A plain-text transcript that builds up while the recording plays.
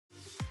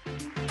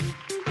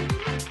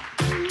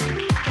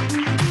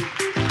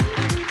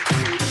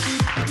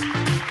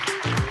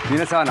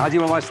皆さん、はじ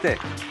めまして。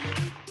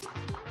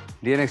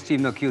DNX チー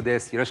ムの Q で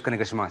す。よろしくお願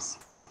いします。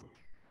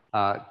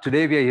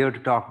Today we are here to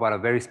talk about a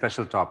very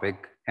special topic,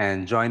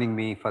 and joining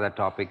me for that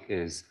topic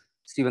is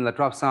Stephen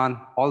Latrop-san,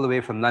 all the way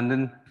from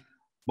London,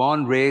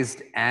 born,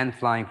 raised, and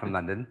flying from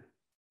London.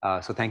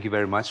 So thank you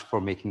very much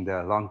for making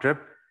the long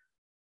trip.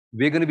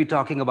 We're going to be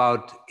talking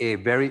about a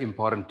very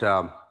important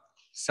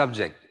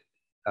subject,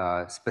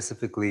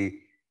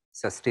 specifically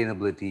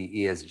sustainability,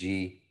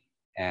 ESG,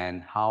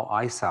 and how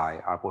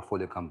ICEYE, our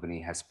portfolio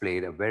company, has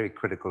played a very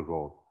critical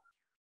role.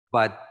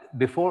 But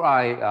before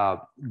I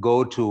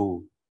go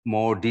to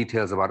more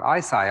details about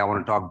ICEYE, I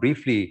want to talk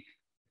briefly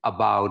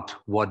about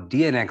what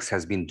DNX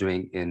has been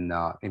doing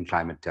in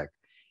climate tech.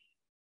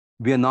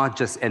 We are not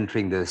just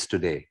entering this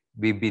today.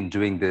 We've been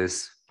doing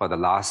this for the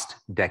last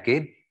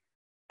decade.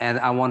 And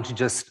I want to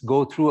just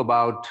go through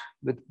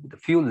with a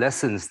few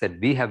lessons that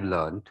we have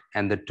learned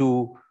and the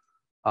two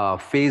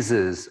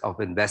phases of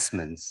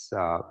investments,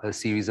 a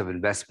series of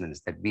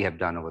investments that we have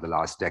done over the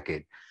last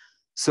decade.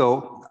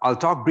 So I'll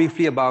talk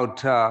briefly about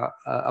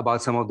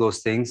some of those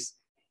things.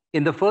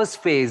 In the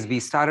first phase, we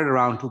started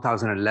around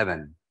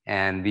 2011,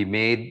 and we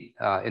made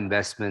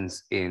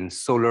investments in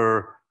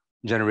solar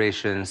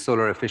generation,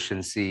 solar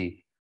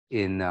efficiency,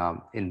 in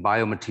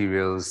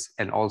biomaterials,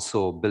 and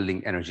also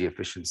building energy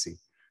efficiency.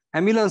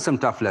 And we learned some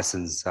tough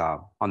lessons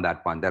on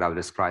that one that I'll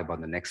describe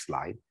on the next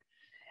slide.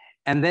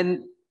 And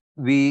then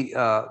we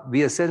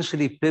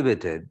essentially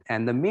pivoted,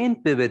 and the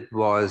main pivot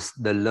was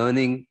the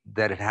learning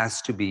that it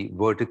has to be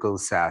vertical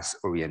SaaS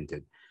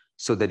oriented,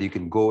 so that you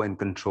can go and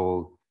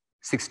control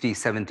 60,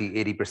 70,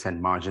 80%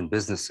 margin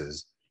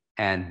businesses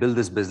and build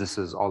these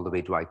businesses all the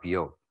way to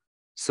IPO.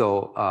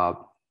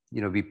 So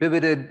we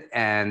pivoted,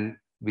 and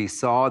we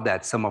saw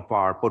that some of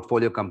our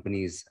portfolio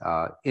companies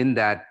in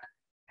that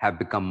have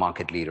become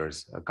market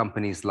leaders.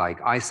 Companies like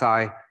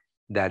ICEYE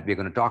that we're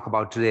going to talk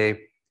about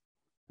today.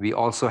 We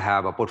also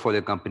have a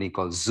portfolio company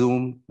called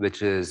Zoom,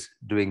 which is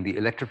doing the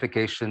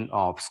electrification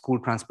of school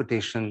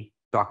transportation.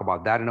 Talk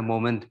about that in a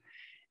moment.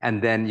 And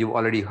then you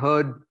already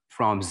heard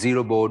from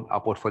Zero Board,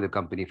 our portfolio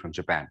company from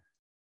Japan.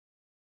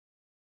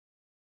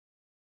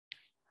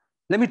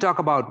 Let me talk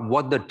about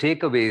what the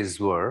takeaways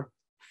were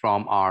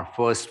from our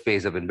first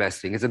phase of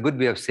investing. It's a good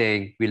way of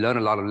saying we learn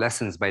a lot of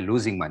lessons by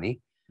losing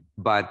money,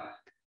 but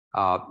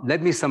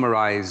let me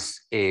summarize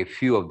a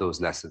few of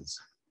those lessons.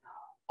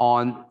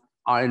 On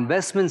our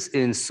investments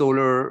in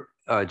solar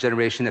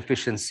generation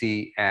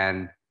efficiency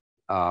and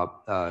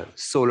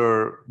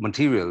solar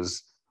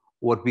materials,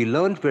 what we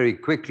learned very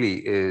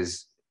quickly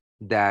is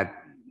that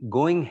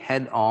going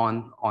head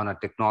on a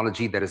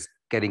technology that is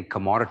getting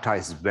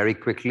commoditized very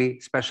quickly,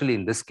 especially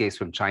in this case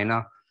from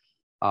China,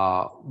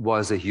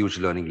 was a huge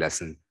learning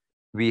lesson.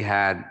 We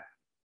had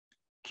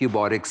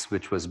Cubotics,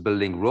 which was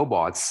building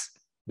robots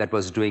that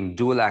was doing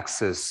dual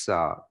axis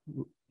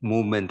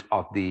movement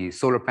of the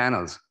solar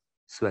panels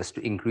so as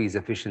to increase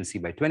efficiency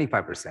by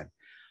 25%.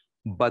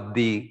 But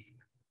the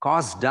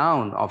cost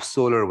down of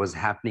solar was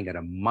happening at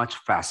a much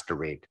faster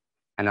rate.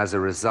 And as a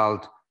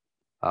result,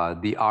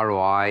 the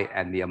ROI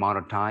and the amount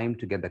of time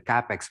to get the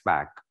CapEx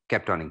back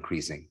kept on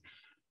increasing.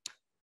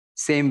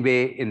 Same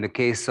way in the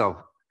case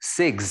of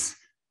SIGs,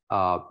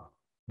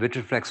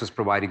 Vitriflex was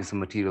providing some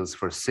materials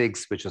for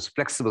SIGs, which was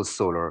flexible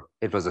solar.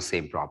 It was the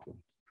same problem.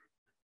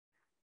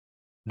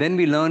 Then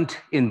we learned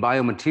in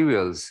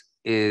biomaterials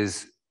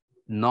is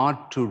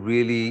not to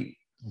really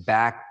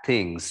back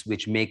things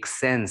which make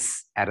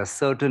sense at a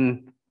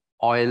certain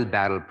oil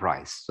barrel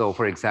price. So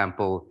for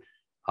example,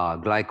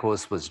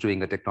 Glycos was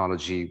doing a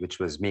technology which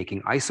was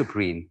making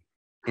isoprene.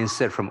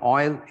 Instead from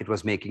oil, it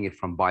was making it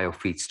from bio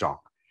feedstock.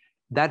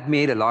 That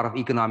made a lot of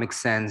economic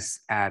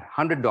sense at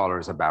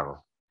 $100 a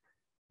barrel.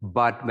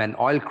 But when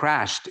oil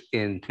crashed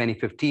in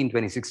 2015,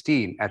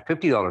 2016 at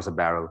 $50 a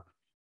barrel,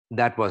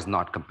 that was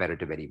not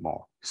competitive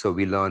anymore. So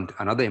we learned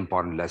another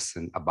important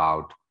lesson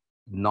about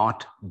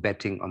not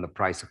betting on the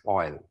price of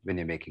oil when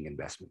you're making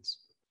investments.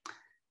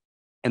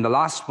 And the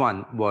last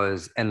one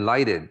was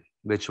Enlighted,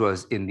 which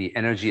was in the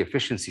energy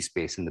efficiency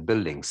space in the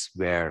buildings,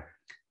 where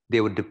they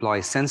would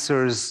deploy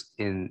sensors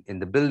in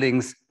the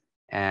buildings,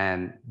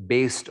 and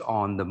based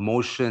on the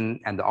motion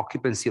and the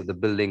occupancy of the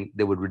building,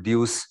 they would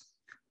reduce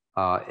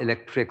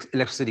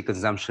electricity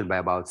consumption by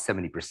about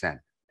 70%.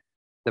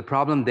 The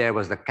problem there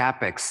was the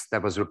CapEx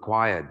that was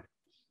required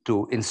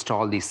to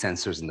install these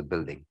sensors in the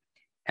building.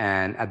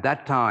 And at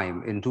that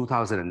time, in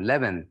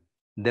 2011,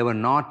 there were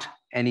not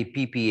any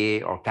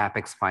PPA or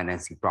CapEx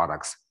financing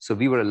products. So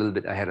we were a little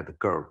bit ahead of the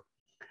curve.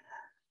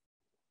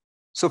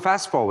 So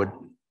fast forward,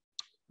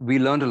 we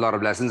learned a lot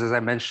of lessons, as I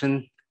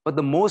mentioned, but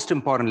the most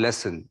important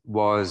lesson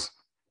was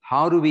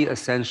how do we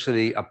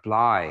essentially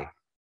apply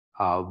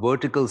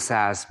vertical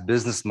SaaS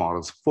business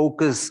models,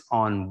 focus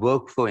on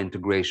workflow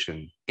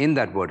integration in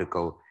that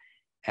vertical,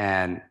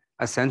 and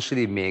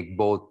essentially make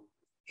both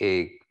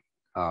a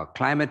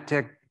climate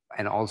tech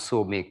and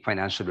also make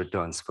financial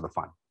returns for the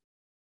fund.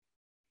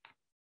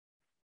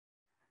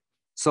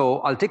 So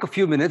I'll take a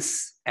few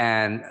minutes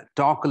and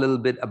talk a little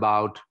bit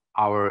about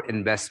our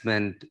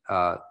investment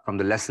from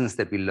the lessons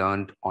that we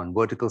learned on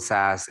vertical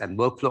SaaS and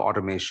workflow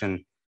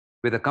automation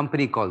with a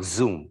company called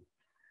Zoom.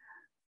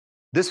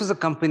 This was a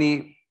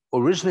company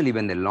originally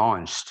when they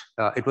launched,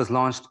 it was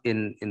launched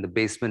in the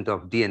basement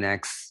of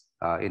DNX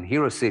in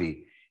Hero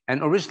City.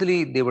 And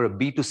originally they were a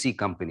B2C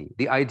company,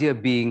 the idea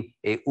being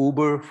a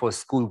Uber for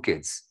school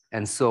kids.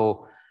 And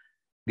so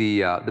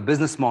the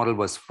business model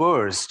was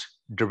first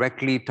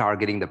directly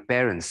targeting the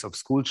parents of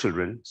school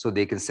children so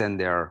they can send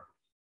their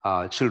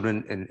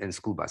children in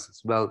school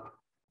buses. Well,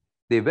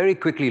 they very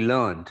quickly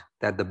learned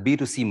that the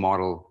B2C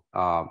model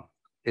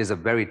is a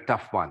very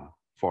tough one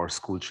for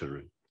school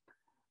children.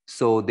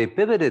 So they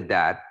pivoted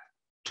that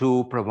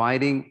to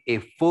providing a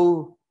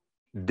full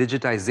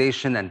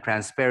digitization and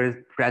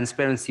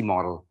transparency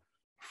model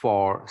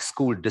for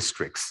school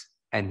districts.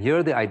 And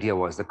here the idea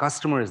was the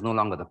customer is no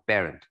longer the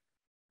parent.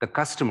 The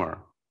customer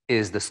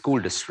is the school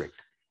district.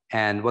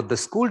 And what the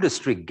school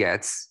district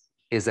gets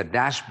is a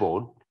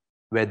dashboard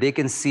where they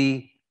can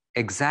see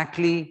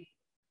exactly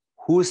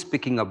who's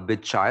picking up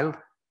which child,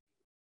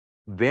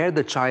 where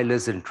the child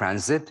is in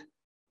transit,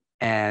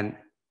 and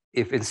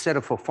if instead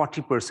of a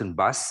 40-person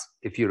bus,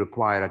 if you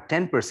require a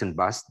 10-person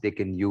bus, they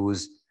can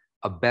use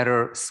a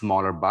better,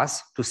 smaller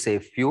bus to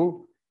save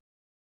fuel.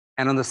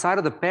 And on the side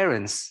of the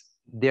parents,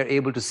 they're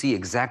able to see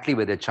exactly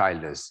where their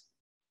child is.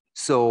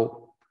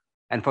 So,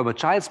 and from a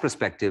child's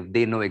perspective,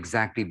 they know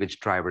exactly which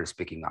driver is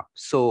picking up.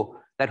 So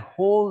that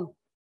whole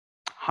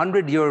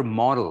 100-year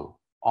model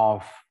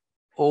of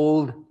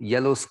old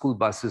yellow school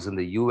buses in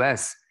the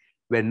US,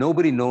 where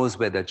nobody knows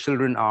where their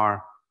children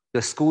are,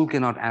 the school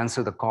cannot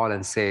answer the call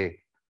and say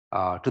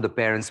to the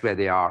parents where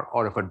they are,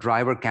 or if a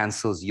driver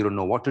cancels, you don't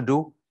know what to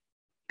do.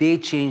 They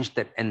changed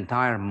that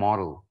entire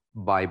model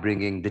by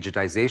bringing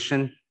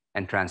digitization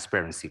and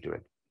transparency to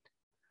it.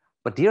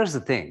 But here's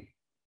the thing.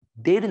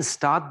 They didn't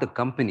start the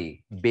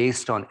company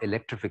based on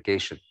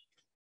electrification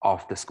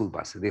of the school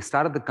buses. They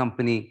started the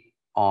company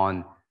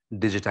on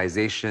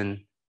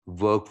digitization,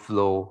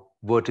 workflow,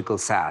 vertical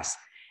SaaS.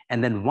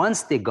 And then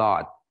once they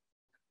got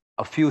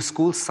a few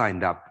schools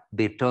signed up,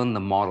 they turned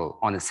the model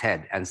on its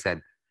head and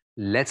said,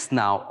 let's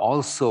now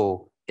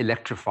also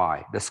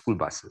electrify the school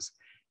buses.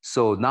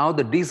 So now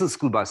the diesel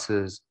school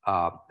buses,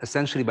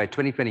 essentially by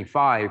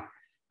 2025,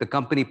 the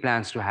company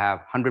plans to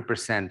have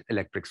 100%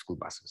 electric school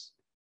buses.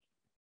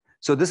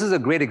 So this is a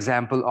great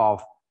example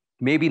of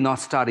maybe not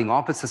starting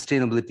off with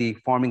sustainability,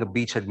 forming a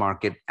beachhead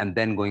market, and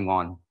then going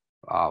on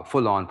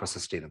full on for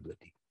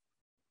sustainability.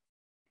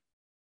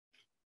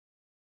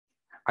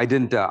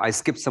 I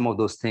skipped some of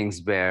those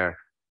things where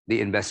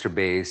the investor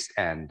base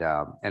and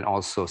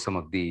also some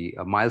of the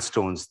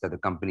milestones that the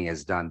company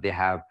has done. They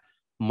have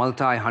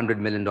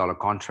multi-$100-million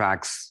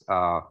contracts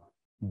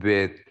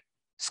with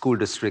school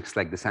districts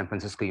like the San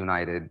Francisco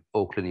United,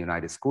 Oakland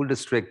United School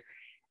District,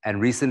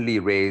 and recently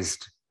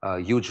raised a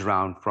huge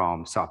round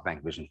from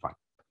SoftBank Vision Fund.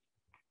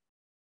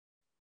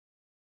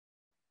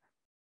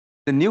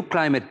 The new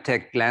climate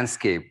tech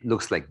landscape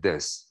looks like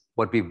this.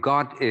 What we've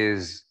got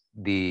is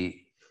the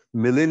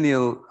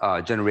millennial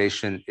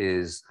generation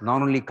is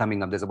not only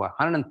coming up, there's about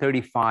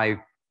 135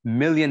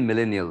 million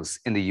millennials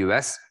in the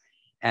US,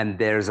 and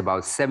there's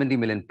about 70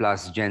 million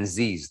plus Gen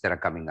Zs that are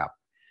coming up.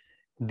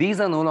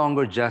 These are no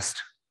longer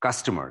just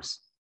customers,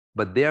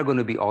 but they are going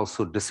to be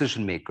also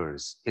decision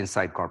makers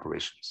inside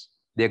corporations.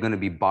 They're going to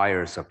be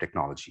buyers of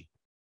technology.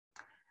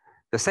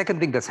 The second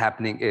thing that's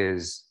happening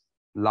is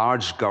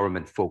large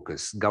government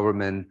focus.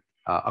 Government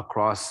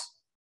across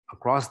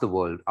the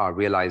world are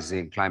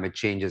realizing climate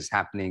change is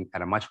happening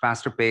at a much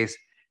faster pace.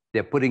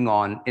 They're putting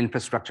on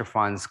infrastructure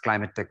funds,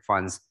 climate tech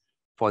funds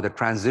for the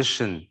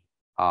transition,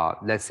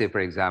 let's say, for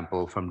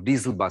example, from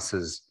diesel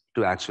buses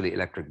to actually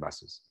electric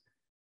buses.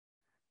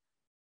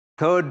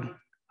 Third,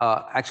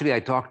 actually,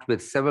 I talked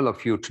with several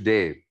of you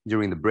today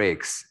during the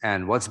breaks,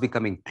 and what's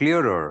becoming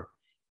clearer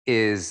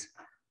is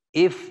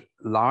if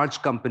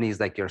large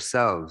companies like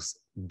yourselves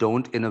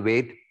don't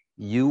innovate,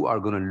 you are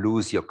going to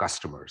lose your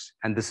customers.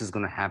 And this is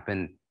going to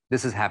happen.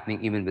 This is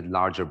happening even with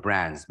larger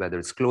brands, whether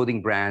it's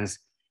clothing brands,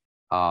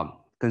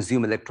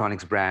 consumer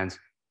electronics brands.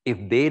 If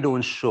they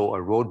don't show a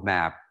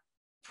roadmap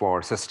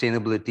for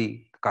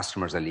sustainability,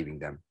 customers are leaving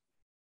them.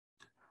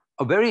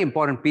 A very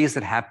important piece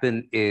that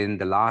happened in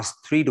the last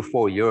 3 to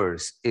 4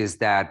 years is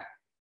that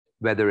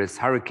whether it's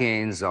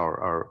hurricanes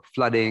or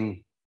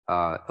flooding,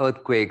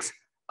 earthquakes,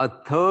 a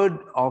third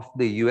of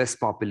the US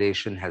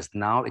population has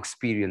now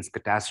experienced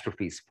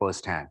catastrophes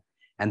firsthand.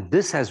 And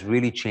this has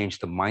really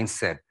changed the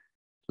mindset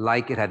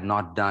like it had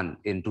not done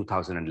in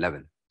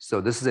 2011.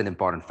 So this is an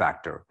important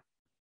factor.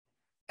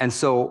 And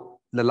so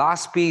the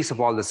last piece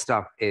of all this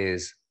stuff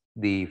is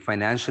the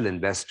financial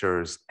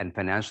investors and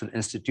financial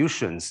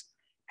institutions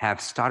have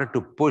started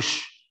to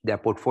push their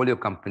portfolio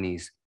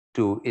companies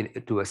to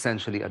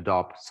essentially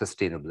adopt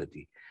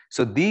sustainability.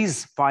 So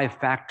these 5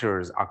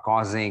 factors are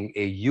causing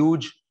a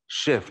huge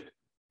shift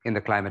in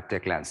the climate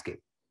tech landscape.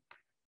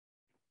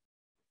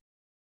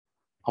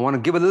 I want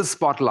to give a little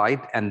spotlight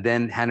and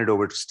then hand it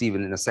over to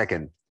Stephen in a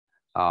second.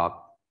 I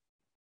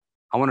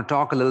want to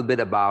talk a little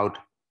bit about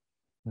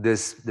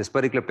this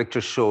particular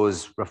picture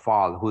shows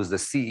Rafal, who is the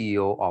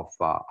CEO of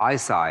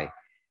ICEYE.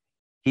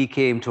 He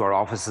came to our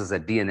offices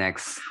at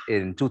DNX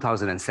in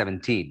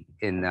 2017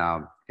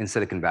 in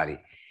Silicon Valley.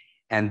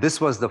 And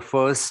this was the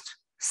first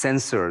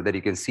sensor that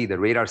you can see, the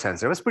radar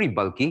sensor. It was pretty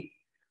bulky.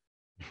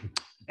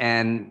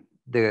 And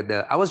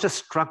I was just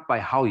struck by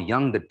how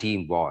young the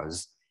team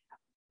was.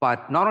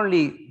 But not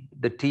only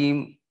the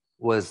team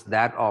was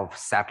that of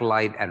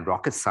satellite and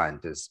rocket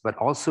scientists, but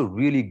also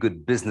really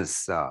good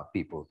business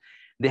people.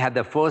 They had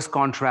their first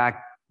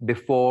contract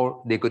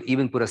before they could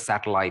even put a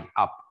satellite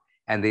up.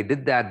 And they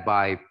did that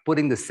by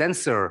putting the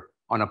sensor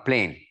on a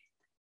plane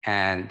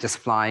and just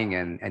flying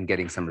and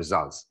getting some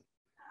results.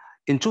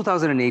 In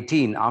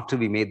 2018, after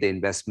we made the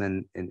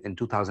investment in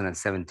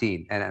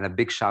 2017, and a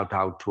big shout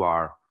out to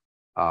our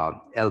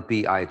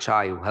LP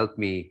IHI, who helped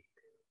me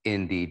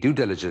in the due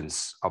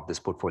diligence of this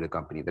portfolio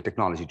company, the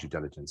technology due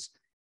diligence.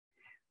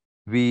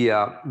 We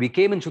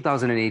came in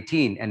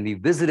 2018 and we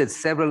visited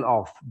several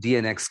of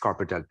DNX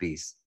corporate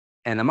LPs.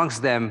 And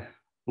amongst them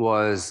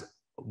was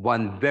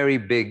one very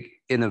big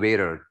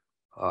innovator,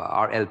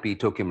 our LP,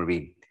 Tokyo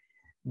Marine.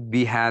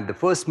 We had the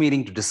first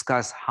meeting to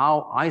discuss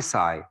how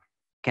ICEYE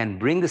can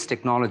bring this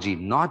technology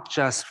not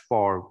just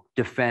for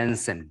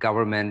defense and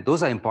government,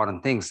 those are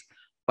important things,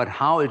 but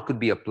how it could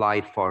be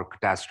applied for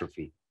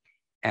catastrophe.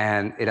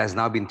 And it has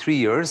now been 3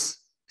 years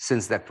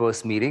since that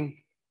first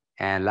meeting.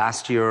 And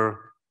last year,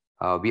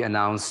 we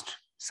announced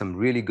some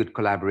really good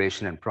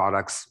collaboration and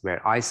products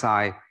where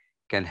ICEYE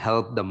can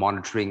help the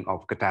monitoring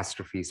of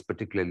catastrophes,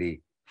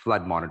 particularly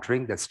flood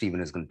monitoring that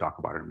Stephen is going to talk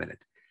about in a minute.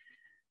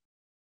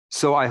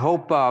 So I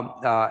hope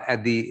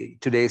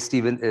today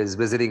Stephen is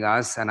visiting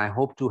us, and I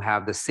hope to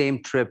have the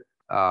same trip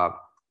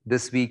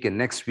this week and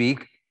next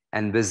week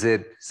and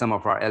visit some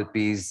of our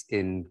LPs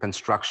in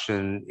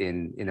construction,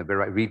 in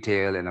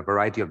retail, in a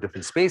variety of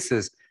different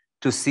spaces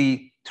to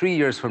see 3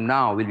 years from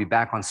now, we'll be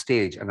back on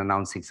stage and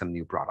announcing some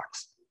new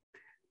products.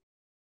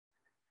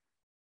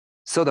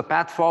 So the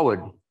path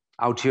forward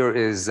out here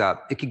is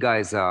Ikigai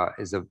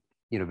is a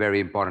very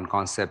important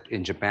concept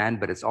in Japan,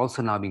 but it's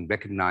also now being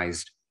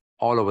recognized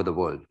all over the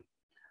world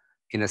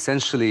in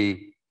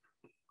essentially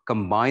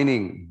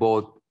combining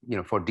both,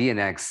 for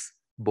DNX,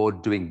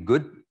 both doing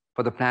good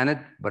for the planet,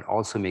 but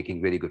also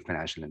making really good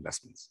financial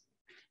investments.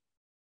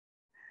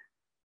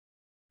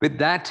 With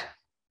that,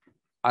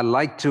 I'd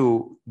like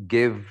to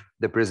give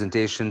the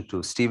presentation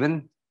to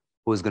Stephen,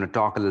 who is going to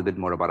talk a little bit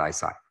more about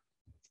ICEYE.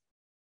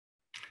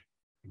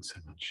 Thanks so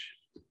much.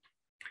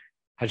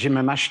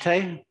 Hajime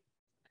mashite.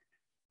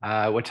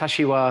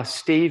 Watashi wa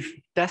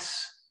Steve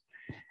desu.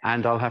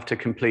 And I'll have to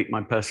complete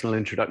my personal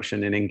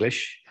introduction in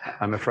English,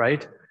 I'm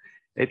afraid.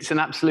 It's an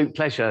absolute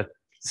pleasure.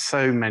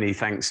 So many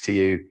thanks to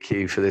you,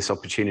 Q, for this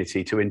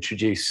opportunity to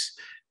introduce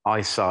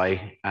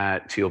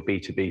ICEYE to your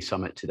B2B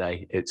summit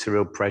today. It's a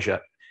real pleasure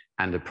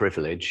and a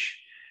privilege.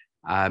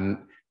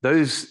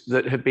 Those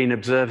that have been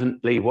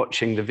observantly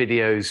watching the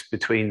videos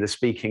between the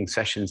speaking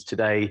sessions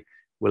today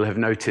will have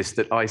noticed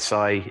that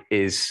ICEYE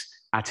is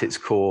at its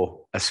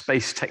core a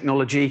space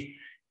technology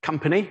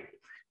company.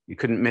 You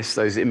couldn't miss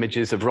those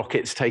images of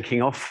rockets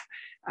taking off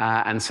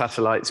and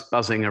satellites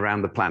buzzing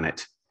around the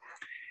planet.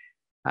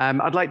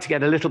 I'd like to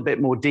get a little bit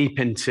more deep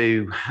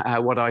into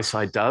what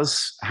ICEYE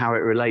does, how it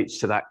relates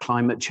to that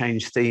climate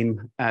change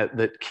theme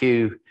that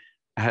Q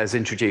has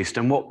introduced,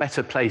 and what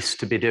better place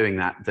to be doing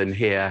that than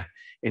here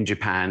in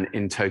Japan,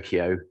 in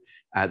Tokyo,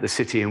 the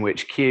city in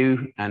which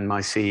Q and my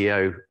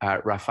CEO,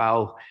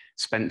 Rafal,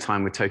 spent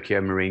time with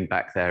Tokyo Marine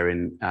back there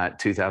in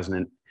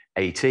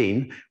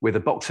 2018 with a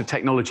box of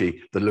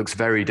technology that looks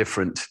very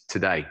different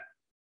today.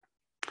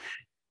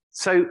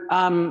 So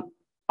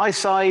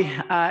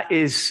ICEYE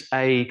is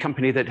a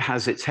company that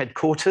has its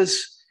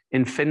headquarters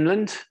in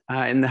Finland,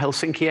 in the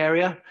Helsinki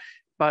area,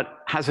 but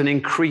has an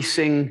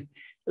increasingly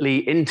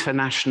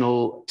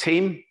international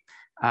team,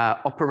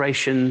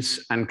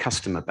 operations and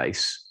customer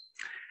base.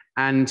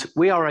 And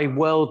we are a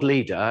world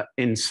leader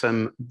in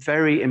some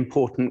very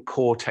important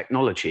core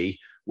technology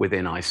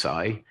within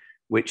ICEYE,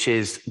 which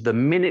is the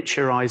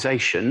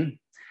miniaturization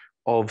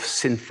of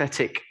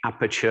synthetic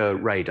aperture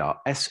radar,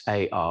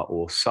 SAR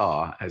or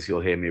SAR, as you'll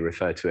hear me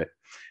refer to it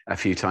a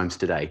few times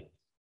today.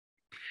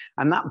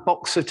 And that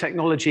box of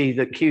technology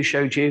that Q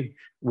showed you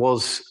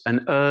was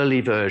an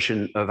early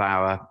version of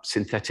our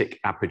synthetic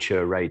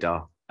aperture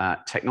radar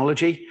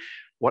technology.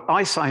 What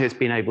ICEYE has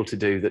been able to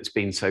do that's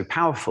been so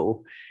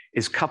powerful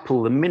is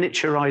couple the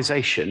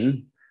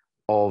miniaturization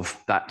of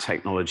that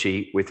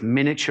technology with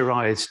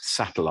miniaturized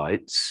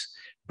satellites,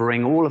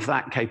 bring all of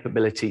that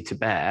capability to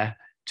bear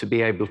to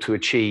be able to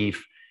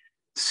achieve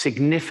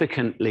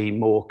significantly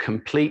more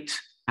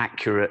complete,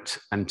 accurate,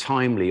 and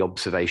timely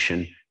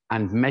observation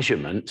and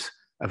measurement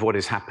of what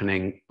is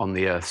happening on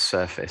the Earth's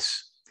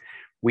surface.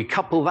 We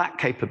couple that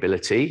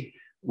capability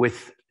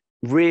with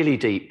really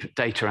deep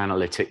data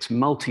analytics,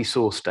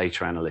 multi-source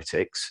data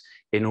analytics,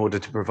 in order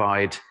to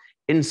provide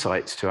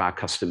insights to our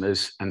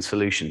customers and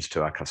solutions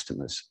to our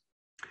customers.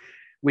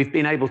 We've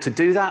been able to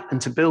do that and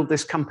to build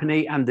this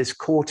company and this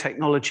core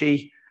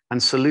technology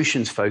and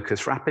solutions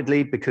focus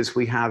rapidly because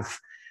we have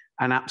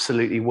an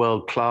absolutely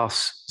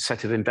world-class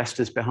set of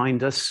investors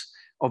behind us.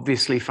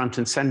 Obviously, front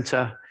and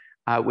center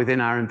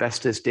within our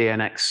investors,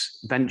 DNX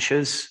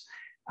Ventures.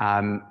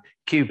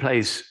 Q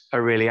plays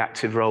a really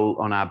active role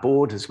on our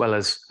board as well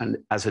as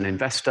an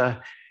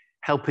investor,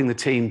 helping the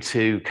team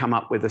to come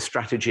up with a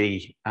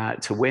strategy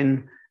to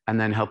win and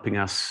then helping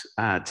us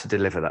to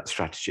deliver that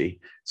strategy.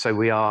 So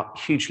we are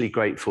hugely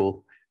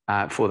grateful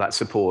for that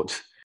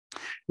support.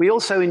 We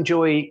also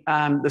enjoy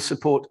the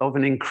support of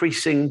an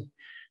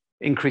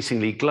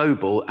increasingly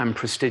global and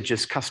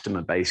prestigious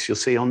customer base. You'll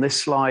see on this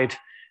slide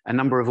a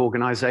number of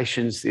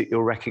organizations that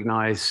you'll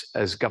recognize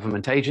as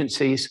government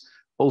agencies,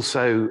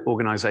 also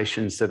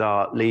organizations that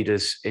are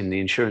leaders in the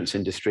insurance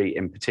industry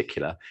in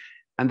particular.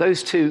 And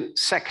those two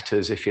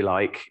sectors, if you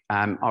like,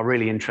 are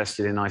really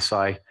interested in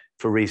ICEYE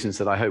for reasons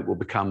that I hope will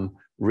become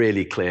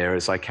really clear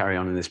as I carry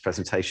on in this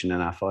presentation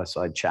and our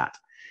fireside chat.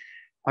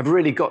 I've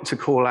really got to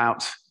call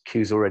out,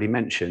 Q's already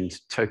mentioned,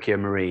 Tokyo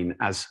Marine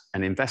as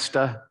an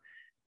investor,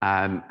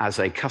 as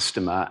a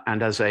customer,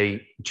 and as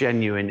a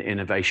genuine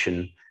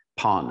innovation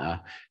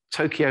partner.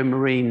 Tokyo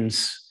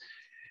Marine's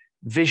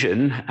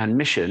vision and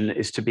mission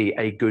is to be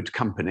a good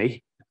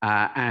company.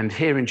 And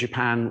here in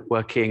Japan,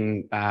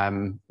 working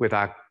with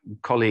our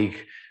colleague,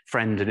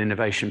 friend, and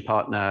innovation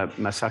partner,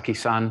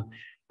 Masaki-san,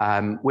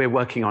 we're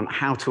working on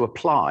how to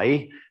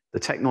apply the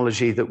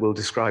technology that we'll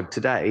describe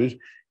today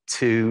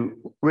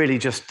to really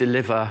just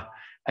deliver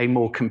a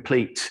more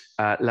complete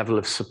level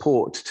of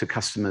support to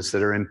customers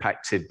that are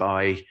impacted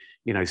by,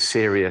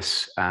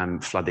 serious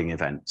flooding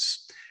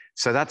events.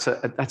 So that's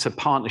a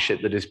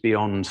partnership that is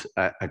beyond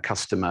a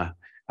customer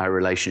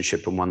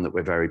relationship, and one that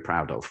we're very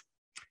proud of.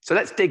 So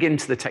let's dig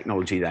into the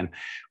technology then.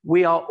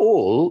 We are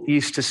all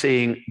used to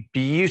seeing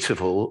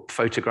beautiful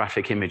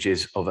photographic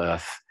images of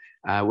Earth.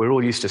 We're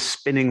all used to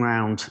spinning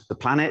around the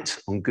planet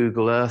on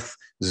Google Earth,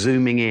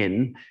 zooming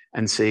in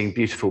and seeing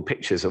beautiful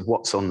pictures of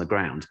what's on the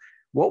ground.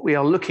 What we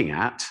are looking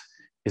at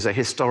is a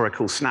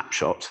historical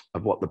snapshot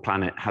of what the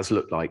planet has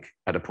looked like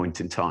at a point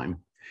in time.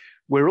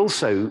 We're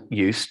also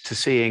used to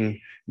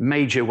seeing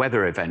major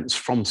weather events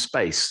from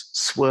space,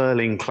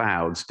 swirling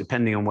clouds,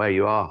 depending on where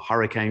you are,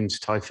 hurricanes,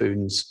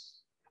 typhoons,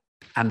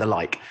 and the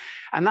like.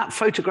 And that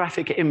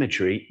photographic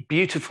imagery,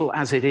 beautiful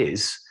as it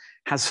is,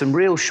 has some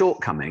real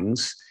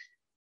shortcomings,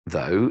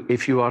 though,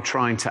 if you are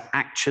trying to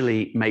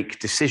actually make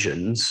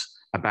decisions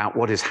about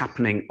what is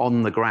happening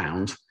on the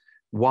ground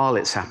while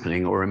it's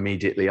happening or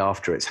immediately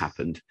after it's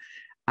happened.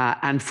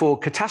 And for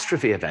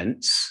catastrophe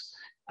events,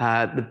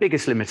 the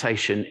biggest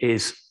limitation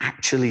is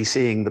actually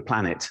seeing the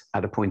planet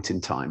at a point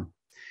in time.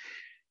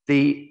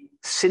 The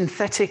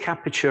synthetic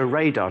aperture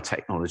radar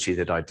technology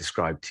that I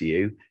described to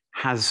you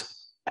has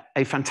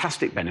a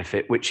fantastic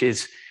benefit, which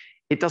is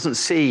it doesn't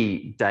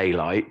see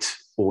daylight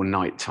or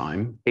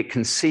nighttime. It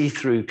can see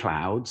through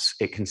clouds.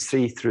 It can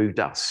see through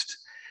dust.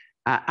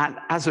 And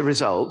as a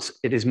result,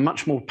 it is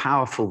much more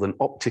powerful than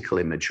optical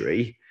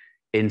imagery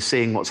in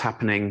seeing what's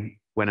happening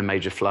when a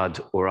major flood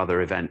or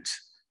other event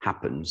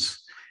happens.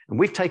 And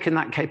we've taken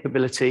that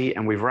capability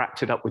and we've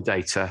wrapped it up with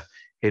data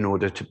in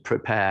order to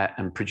prepare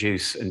and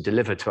produce and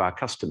deliver to our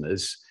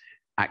customers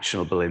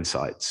actionable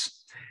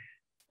insights.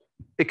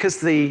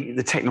 Because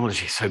the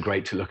technology is so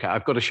great to look at,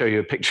 I've got to show you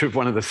a picture of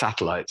one of the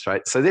satellites,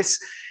 right? So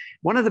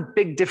one of the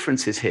big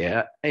differences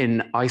here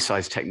in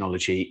ICEYE's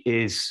technology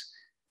is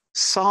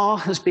SAR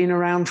has been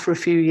around for a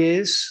few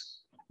years,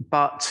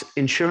 but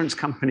insurance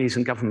companies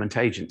and government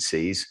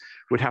agencies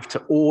would have to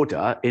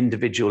order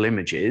individual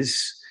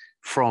images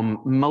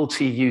from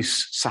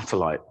multi-use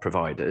satellite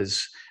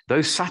providers.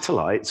 Those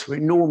satellites were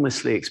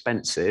enormously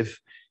expensive,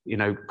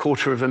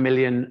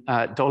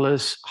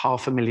 $250,000,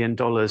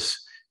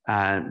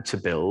 $500,000 to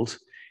build.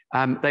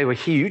 They were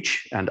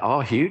huge and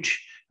are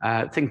huge.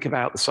 Think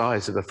about the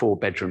size of a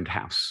 4-bedroomed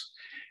house.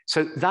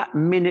 So that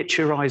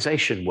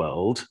miniaturization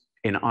world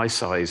in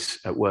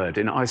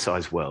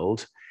ICEYE's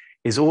world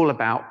is all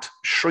about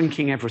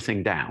shrinking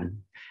everything down.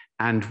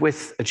 And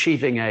with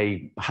achieving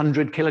a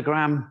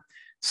 100-kilogram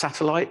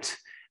satellite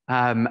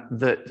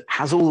that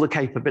has all the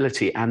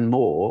capability and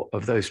more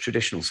of those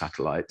traditional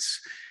satellites,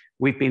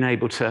 we've been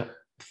able to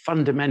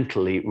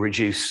fundamentally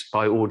reduce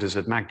by orders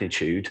of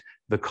magnitude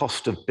the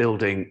cost of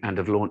building and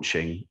of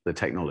launching the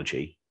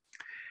technology.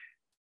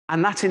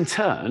 And that in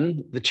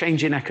turn, the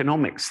change in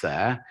economics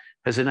there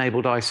has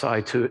enabled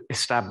ICEYE to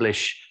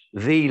establish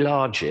the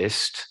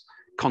largest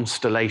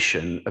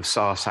constellation of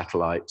SAR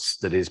satellites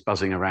that is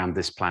buzzing around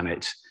this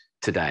planet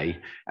today.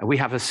 And we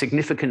have a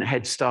significant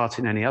head start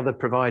in any other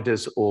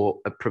providers or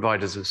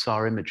providers of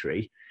SAR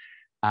imagery,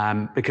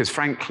 because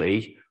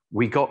frankly,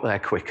 we got there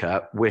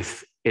quicker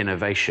with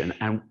innovation,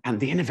 and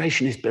the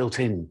innovation is built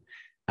in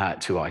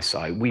to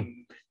ICEYE.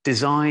 We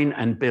design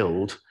and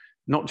build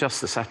not just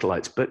the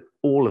satellites, but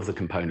all of the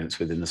components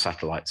within the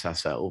satellites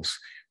ourselves.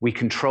 We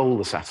control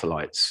the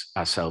satellites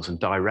ourselves and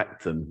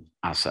direct them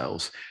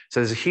ourselves. So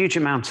there's a huge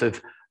amount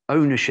of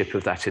ownership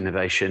of that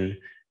innovation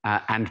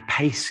and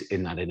pace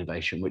in that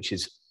innovation, which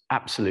is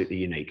absolutely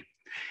unique.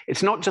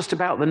 It's not just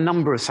about the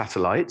number of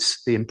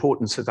satellites, the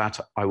importance of that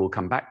I will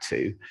come back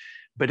to,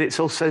 but it's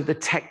also the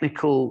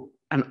technical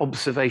an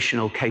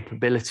observational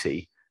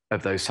capability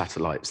of those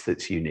satellites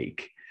that's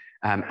unique.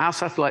 Our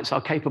satellites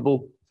are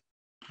capable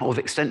of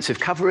extensive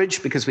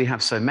coverage because we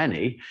have so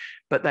many,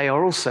 but they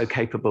are also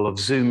capable of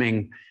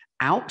zooming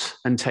out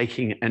and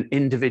taking an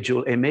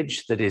individual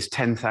image that is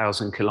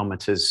 10,000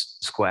 kilometers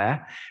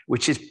square,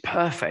 which is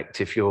perfect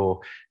if you're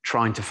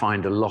trying to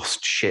find a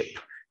lost ship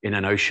in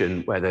an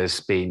ocean where there's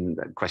been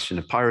a question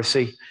of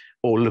piracy,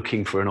 or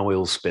looking for an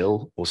oil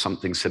spill or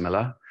something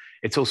similar.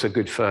 It's also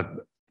good for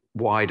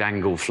wide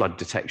angle flood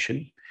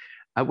detection.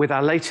 With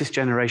our latest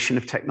generation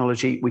of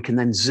technology, we can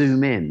then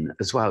zoom in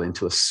as well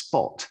into a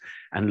spot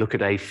and look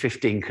at a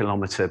 15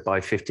 kilometer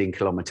by 15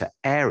 kilometer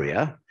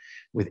area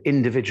with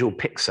individual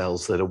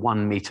pixels that are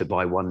 1 meter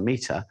by 1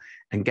 meter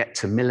and get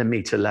to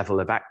millimeter level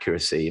of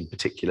accuracy in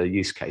particular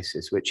use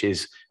cases, which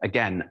is,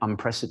 again,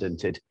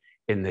 unprecedented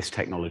in this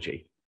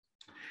technology.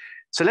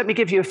 So let me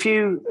give you a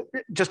few,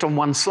 just on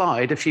one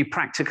slide, a few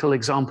practical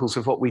examples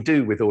of what we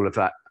do with all of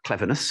that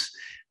cleverness.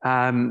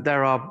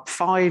 There are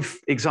 5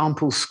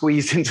 examples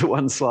squeezed into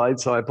one slide,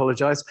 so I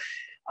apologize.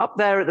 Up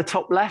there at the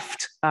top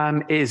left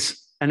is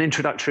an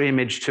introductory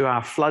image to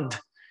our flood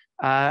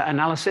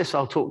analysis.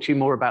 I'll talk to you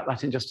more about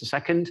that in just a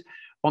second.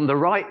 On the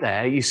right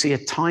there, you see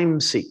a time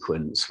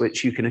sequence,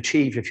 which you can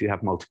achieve if you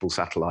have multiple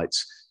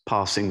satellites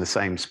passing the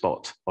same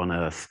spot on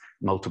Earth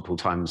multiple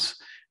times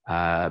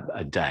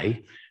a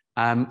day.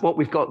 What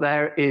we've got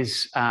there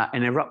is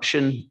an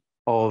eruption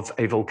of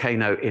a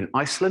volcano in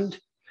Iceland.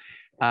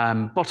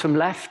 Bottom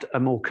left, a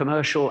more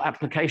commercial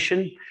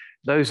application.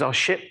 Those are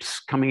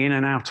ships coming in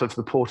and out of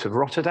the port of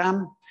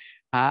Rotterdam.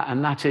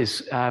 And that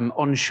is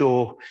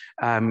onshore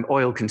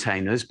oil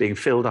containers being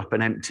filled up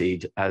and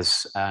emptied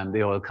as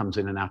the oil comes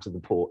in and out of the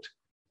port.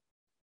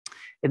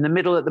 In the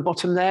middle at the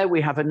bottom there,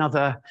 we have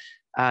another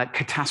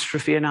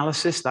catastrophe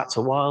analysis. That's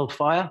a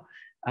wildfire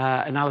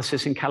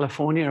analysis in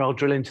California. I'll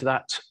drill into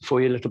that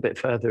for you a little bit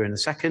further in a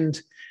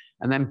second.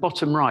 And then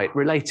bottom right,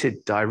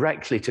 related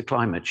directly to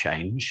climate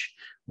change,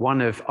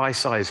 one of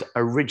ICEYE's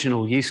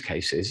original use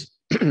cases,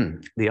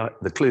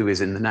 the clue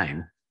is in the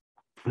name,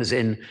 was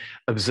in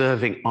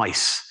observing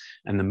ice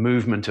and the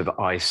movement of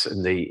ice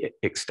and the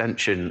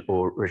extension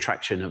or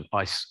retraction of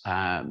ice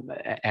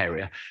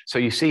area. So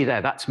you see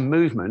there, that's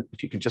movement,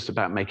 if you can just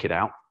about make it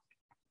out,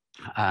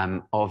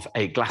 of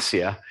a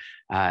glacier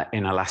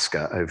in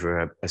Alaska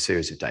over a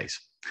series of days.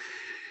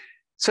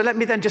 So let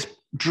me then just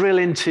drill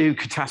into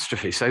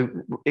catastrophe. So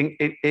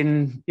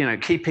in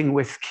keeping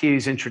with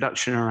Q's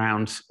introduction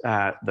around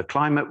the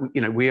climate,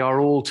 we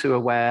are all too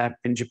aware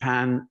in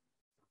Japan,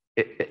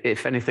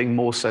 if anything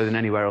more so than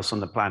anywhere else on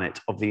the planet,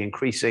 of the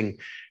increasing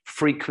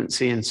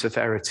frequency and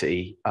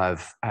severity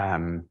of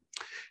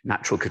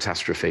natural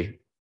catastrophe.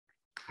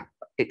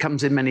 It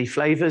comes in many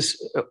flavors,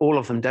 all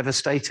of them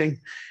devastating.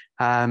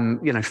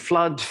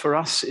 Flood for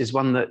us is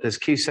one that, as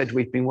Q said,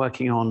 we've been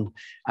working on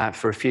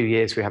for a few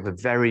years. We have a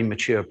very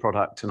mature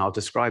product, and I'll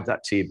describe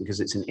that to you because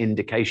it's an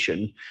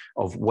indication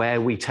of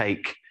where we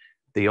take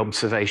the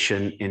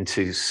observation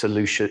into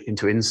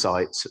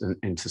insights and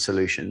into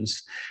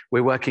solutions.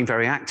 We're working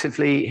very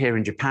actively here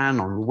in Japan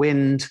on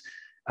wind,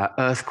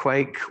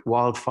 earthquake,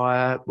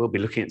 wildfire. We'll be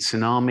looking at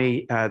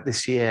tsunami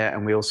this year,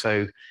 and we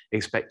also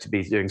expect to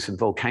be doing some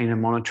volcano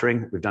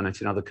monitoring. We've done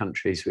it in other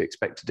countries. We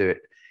expect to do it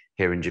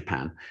here in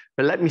Japan.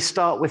 But let me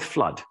start with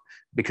flood,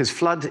 because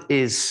flood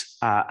is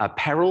a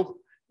peril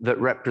that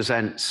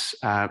represents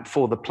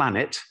for the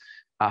planet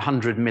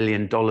 $100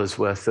 million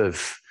worth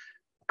of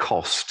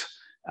cost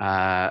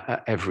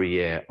every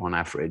year on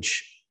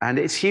average. And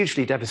it's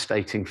hugely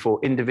devastating for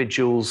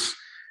individuals,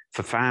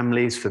 for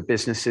families, for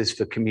businesses,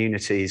 for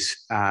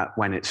communities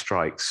when it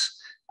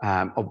strikes,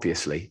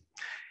 obviously.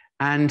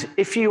 And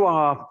if you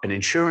are an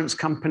insurance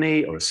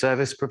company or a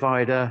service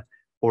provider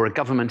or a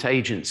government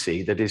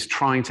agency that is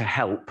trying to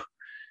help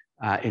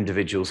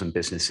individuals and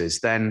businesses,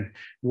 then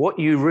what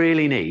you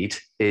really need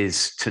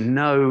is to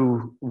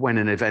know when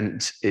an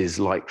event is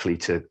likely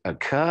to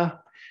occur,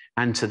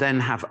 and to then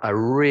have a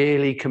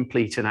really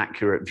complete and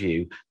accurate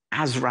view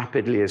as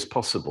rapidly as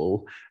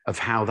possible of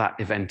how that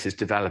event is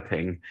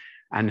developing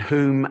and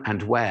whom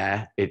and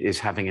where it is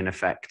having an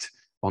effect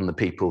on the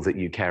people that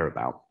you care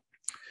about.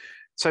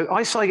 So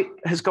ICEYE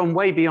has gone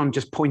way beyond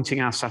just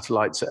pointing our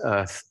satellites at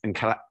Earth and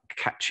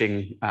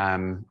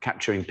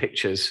capturing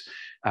pictures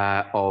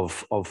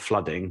of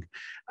flooding.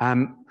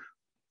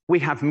 We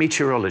have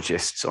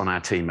meteorologists on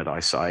our team at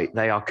ICEYE.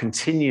 They are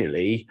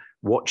continually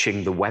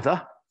watching the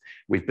weather.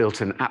 We've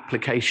built an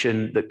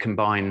application that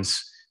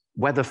combines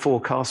weather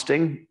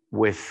forecasting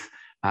with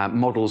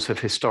models of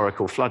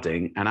historical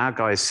flooding. And our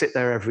guys sit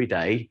there every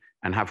day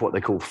and have what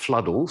they call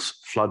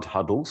flood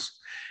huddles,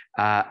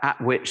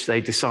 at which they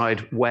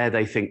decide where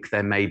they think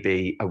there may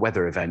be a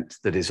weather event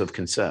that is of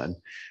concern.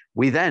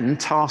 We then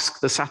task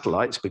the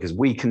satellites, because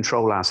we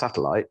control our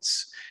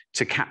satellites,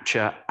 to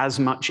capture as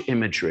much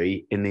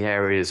imagery in the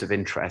areas of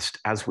interest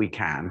as we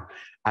can,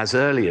 as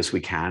early as we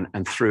can,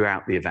 and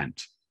throughout the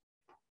event.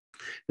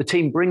 The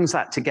team brings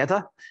that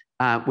together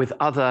with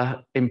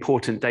other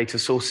important data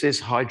sources,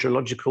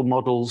 hydrological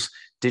models,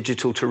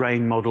 digital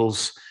terrain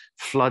models,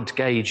 flood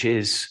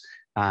gauges,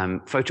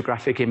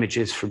 photographic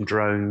images from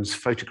drones,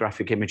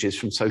 photographic images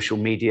from social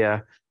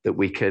media that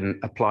we can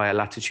apply a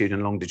latitude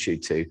and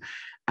longitude to.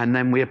 And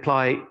then we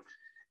apply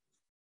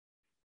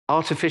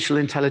artificial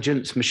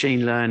intelligence,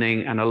 machine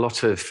learning, and a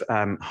lot of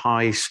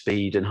high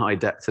speed and high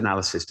depth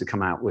analysis to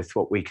come out with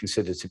what we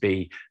consider to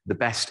be the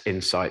best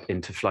insight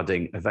into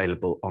flooding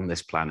available on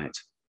this planet.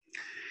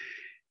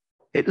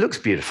 It looks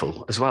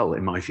beautiful as well,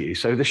 in my view.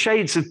 So the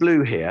shades of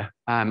blue here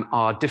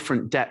are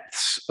different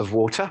depths of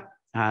water.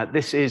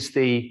 This is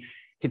the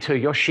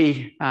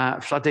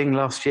Hitoyoshi flooding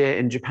last year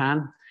in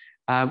Japan.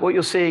 What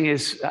you're seeing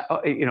is,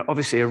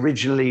 obviously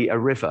originally a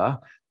river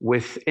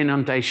with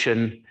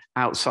inundation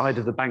outside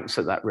of the banks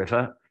of that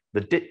river.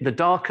 The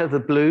darker the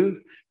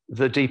blue,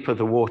 the deeper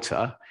the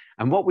water.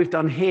 And what we've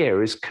done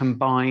here is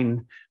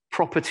combine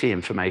property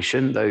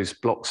information, those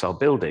blocks are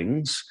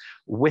buildings,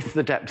 with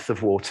the depth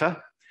of water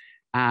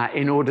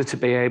in order to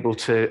be able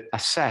to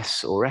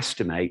assess or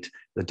estimate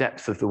the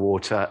depth of the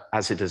water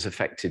as it has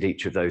affected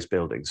each of those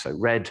buildings. So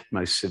red,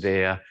 most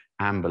severe,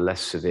 amber, less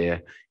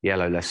severe,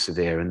 yellow, less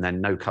severe, and then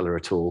no color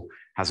at all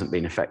hasn't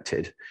been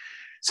affected.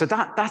 So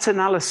that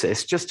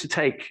analysis, just to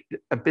take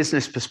a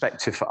business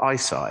perspective for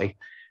ICEYE,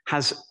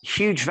 has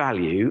huge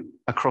value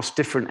across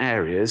different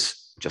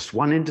areas, just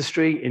one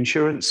industry,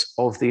 insurance,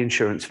 of the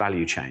insurance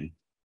value chain.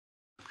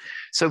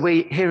 So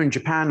we, here in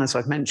Japan, as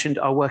I've mentioned,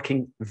 are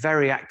working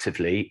very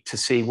actively to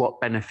see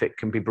what benefit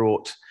can be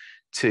brought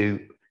to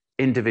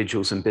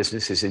individuals and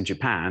businesses in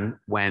Japan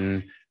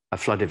when a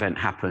flood event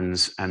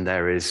happens and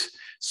there is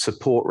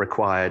support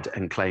required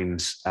and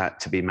claims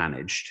to be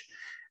managed.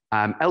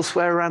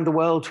 Elsewhere around the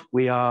world,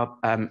 we are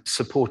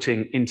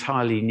supporting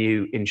entirely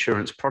new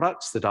insurance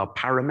products that are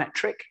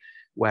parametric,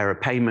 where a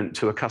payment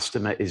to a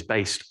customer is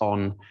based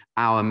on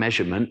our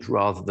measurement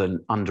rather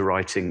than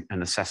underwriting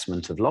and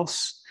assessment of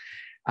loss.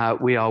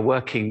 We are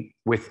working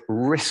with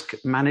risk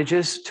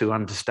managers to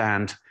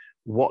understand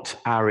what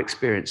our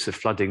experience of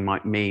flooding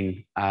might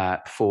mean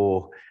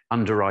for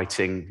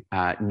underwriting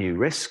new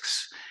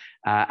risks.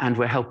 And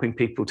we're helping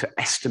people to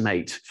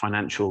estimate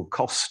financial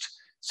cost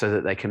so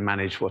that they can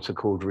manage what are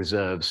called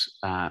reserves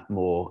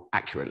more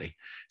accurately.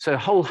 So a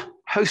whole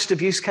host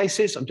of use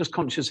cases. I'm just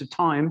conscious of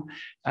time.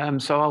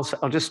 So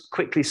I'll just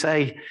quickly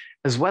say,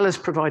 as well as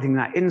providing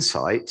that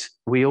insight,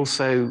 we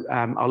also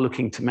are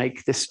looking to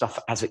make this stuff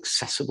as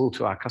accessible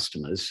to our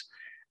customers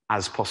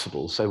as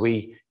possible. So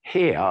we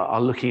here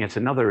are looking at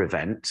another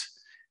event,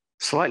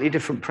 slightly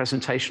different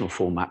presentational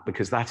format,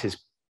 because that is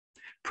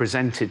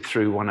presented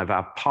through one of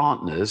our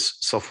partners'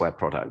 software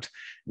product.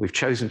 We've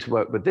chosen to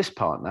work with this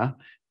partner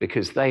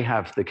because they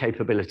have the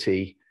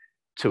capability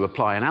to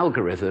apply an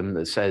algorithm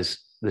that says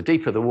the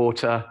deeper the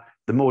water,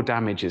 the more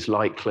damage is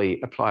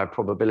likely, apply a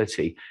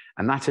probability.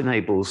 And that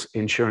enables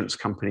insurance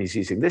companies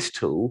using this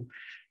tool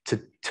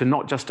to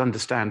not just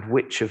understand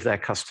which of their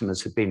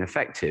customers have been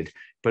affected,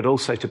 but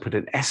also to put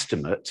an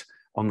estimate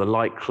on the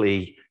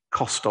likely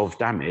cost of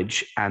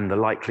damage and the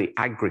likely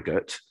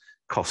aggregate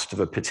cost of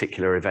a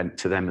particular event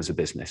to them as a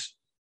business.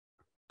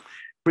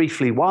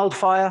 Briefly,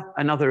 wildfire,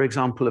 another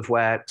example of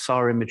where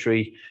SAR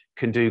imagery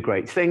can do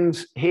great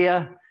things.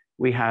 Here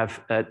we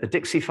have the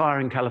Dixie Fire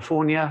in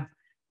California.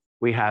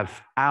 We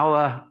have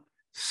our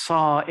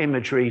SAR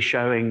imagery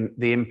showing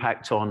the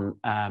impact on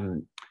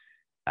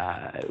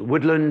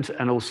woodland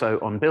and also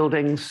on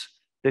buildings.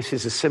 This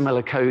is a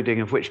similar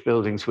coding of which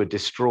buildings were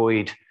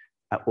destroyed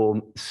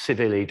or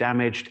severely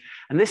damaged.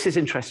 And this is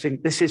interesting.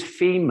 This is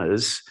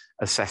FEMA's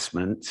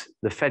assessment,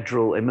 the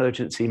Federal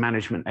Emergency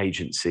Management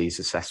Agency's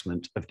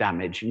assessment of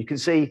damage. And you can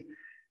see,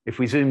 if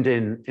we zoomed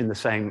in the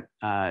same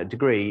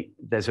degree,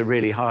 there's a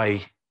really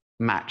high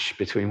match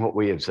between what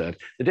we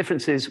observed. The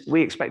difference is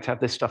we expect to have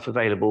this stuff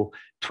available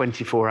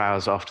 24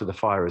 hours after the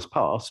fire has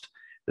passed.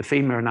 The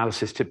FEMA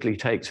analysis typically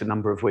takes a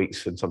number of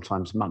weeks and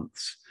sometimes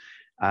months.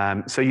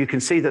 So you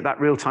can see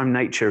that real-time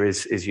nature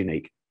is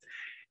unique.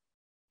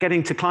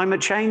 Getting to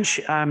climate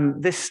change,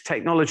 this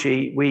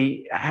technology,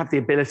 we have the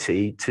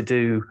ability to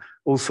do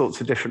all sorts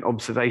of different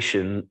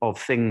observation of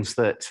things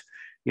that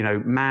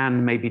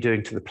man may be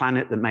doing to the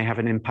planet that may have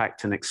an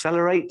impact and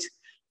accelerate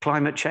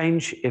climate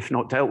change if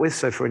not dealt with.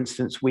 So for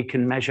instance, we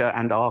can measure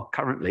and are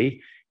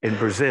currently in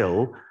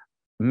Brazil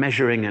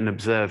measuring and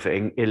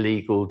observing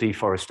illegal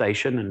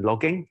deforestation and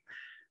logging.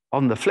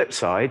 On the flip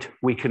side,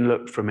 we can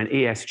look from an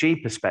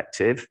ESG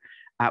perspective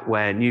at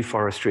where new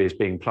forestry is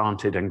being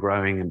planted and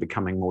growing and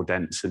becoming more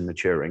dense and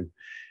maturing.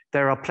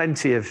 There are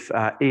plenty of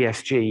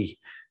ESG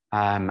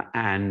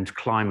and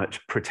climate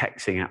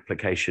protecting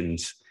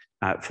applications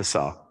for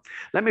SAR.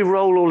 Let me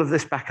roll all of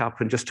this back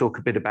up and just talk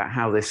a bit about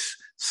how this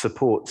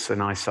supports an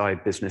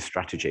ICEYE business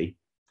strategy.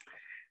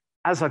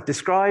 As I've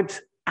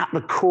described, at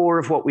the core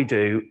of what we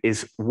do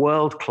is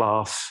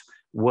world-class,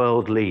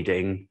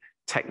 world-leading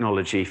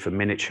technology for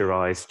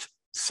miniaturized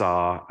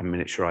SAR and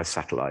miniaturized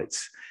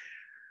satellites.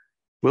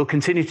 We'll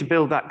continue to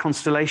build that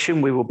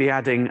constellation. We will be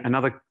adding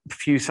another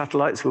few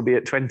satellites. We'll be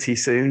at 20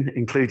 soon,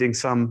 including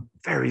some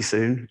very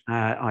soon,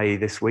 i.e.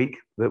 this week,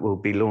 that will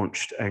be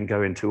launched and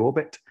go into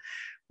orbit.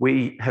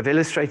 We have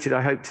illustrated,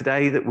 I hope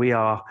today, that we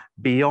are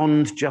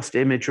beyond just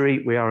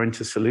imagery. We are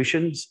into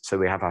solutions. So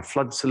we have our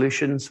flood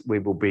solutions. We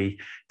will be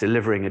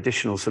delivering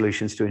additional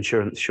solutions to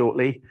insurance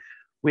shortly.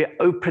 We're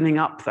opening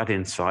up that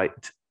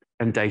insight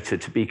and data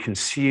to be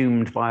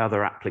consumed by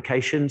other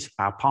applications.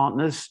 Our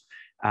partners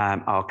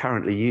are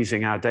currently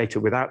using our data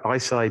without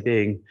ICEYE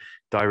being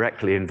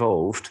directly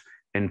involved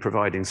in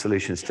providing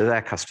solutions to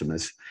their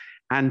customers.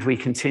 And we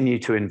continue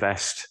to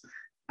invest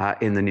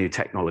in the new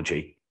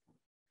technology.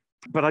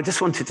 But I just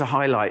wanted to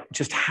highlight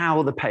just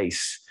how the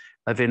pace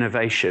of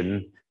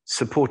innovation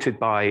supported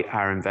by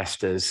our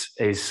investors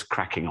is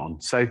cracking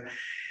on. So,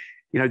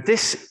 you know,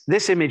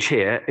 this image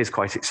here is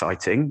quite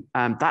exciting.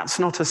 That's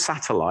not a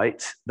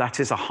satellite.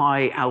 That is a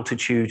high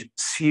altitude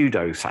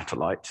pseudo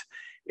satellite.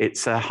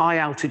 It's a high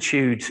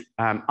altitude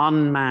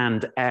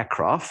unmanned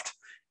aircraft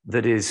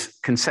that is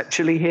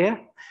conceptually here,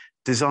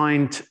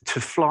 designed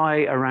to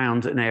fly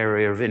around an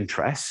area of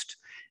interest.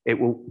 It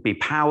will be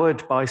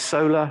powered by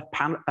solar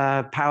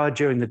power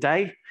during the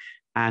day,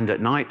 and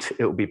at night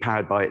it will be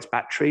powered by its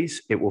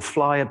batteries. It will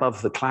fly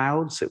above the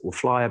clouds. It will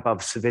fly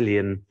above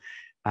civilian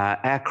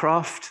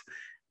aircraft,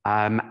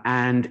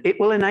 and it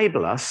will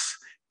enable us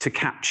to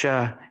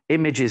capture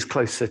images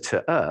closer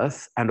to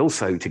Earth and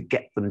also to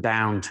get them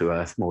down to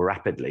Earth more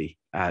rapidly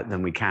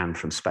than we can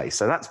from space.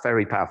 So that's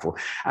very powerful.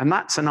 And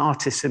that's an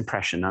artist's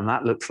impression. And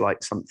that looks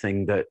like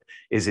something that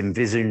is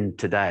envisioned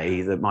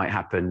today that might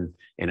happen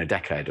in a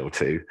decade or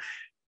two.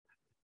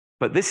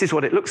 But this is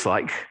what it looks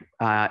like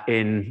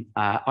in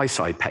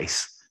ICEYE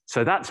pace.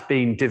 So that's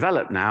been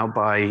developed now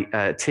by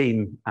a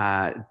team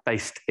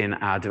based in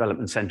our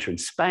development center in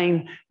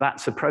Spain.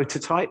 That's a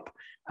prototype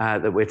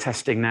that we're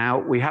testing now.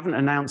 We haven't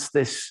announced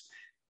this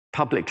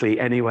publicly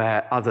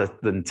anywhere other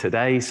than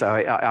today. So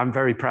I'm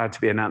very proud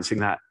to be announcing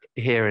that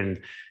here in,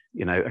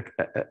 you know,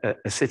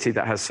 a city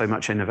that has so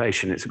much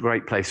innovation. It's a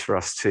great place for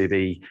us to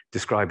be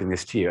describing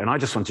this to you. And I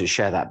just wanted to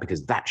share that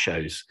because that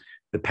shows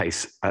the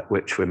pace at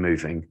which we're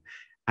moving.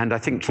 And I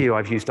think, Hugh,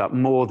 I've used up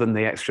more than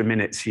the extra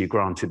minutes you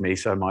granted me,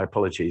 so my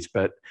apologies.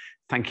 But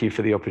thank you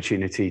for the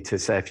opportunity to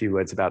say a few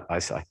words about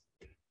ICEYE.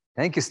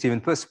 Thank you, Stephen.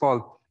 First of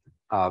all,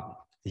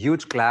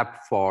 huge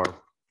clap for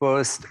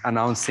first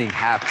announcing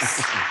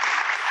HAPS.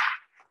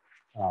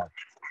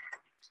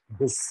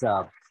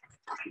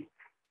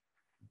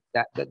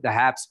 The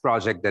HAPS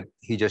project that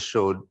he just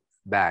showed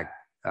back,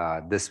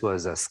 this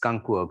was a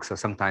skunk works, or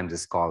sometimes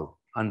it's called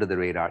under the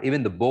radar.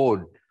 Even the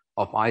board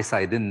of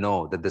ICEYE didn't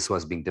know that this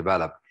was being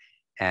developed.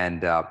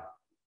 And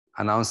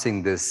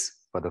announcing this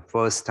for the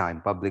first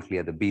time publicly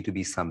at the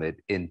B2B summit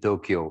in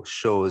Tokyo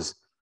shows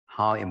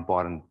how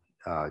important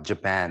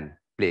Japan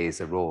plays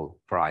a role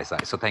for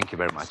ICEYE. So thank you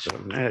very much.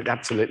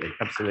 Absolutely,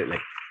 absolutely.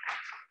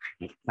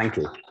 Thank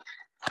you.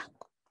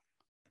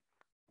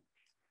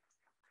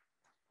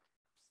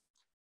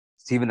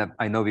 Stephen,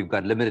 I know we've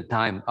got limited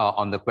time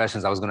on the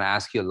questions. I was going to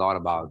ask you a lot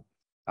about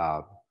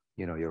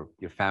you know,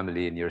 your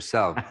family and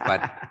yourself,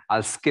 but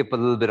I'll skip a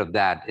little bit of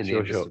that in the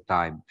interest of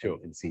time.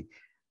 And see.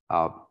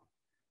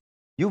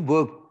 You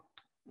worked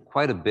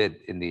quite a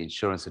bit in the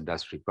insurance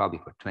industry, probably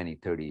for 20,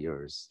 30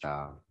 years,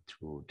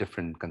 through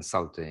different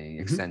consulting,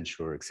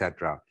 Accenture, et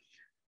cetera.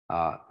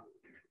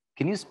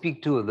 Can you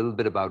speak to a little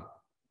bit about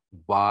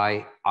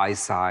why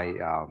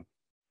ICEYE,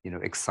 you know,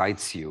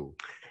 excites you?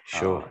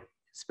 Sure.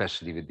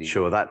 Especially with the...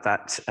 Sure,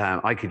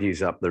 I could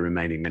use up the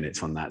remaining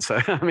minutes on that.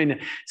 So, I mean,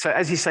 so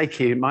as you say,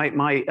 Q,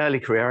 my early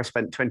career, I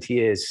spent 20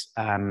 years,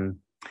 I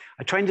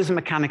trained as a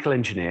mechanical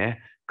engineer,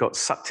 got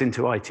sucked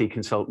into IT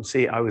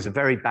consultancy. I was a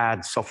very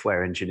bad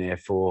software engineer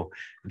for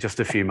just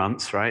a few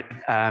months, right?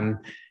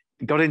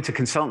 Got into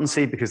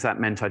consultancy because that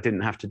meant I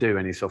didn't have to do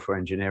any software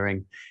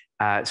engineering.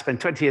 Spent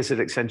 20 years at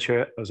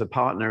Accenture. I was a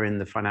partner in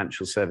the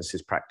financial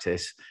services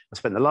practice. I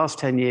spent the last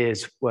 10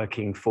 years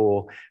working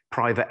for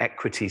private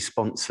equity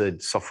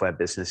sponsored software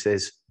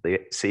businesses, the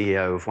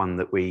CEO of one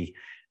that we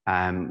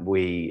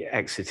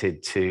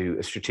exited to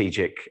a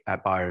strategic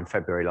buyer in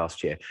February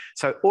last year.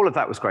 So all of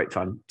that was great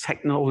fun.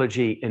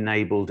 Technology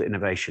enabled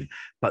innovation,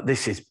 but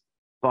this is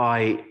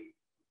by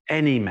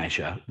any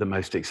measure the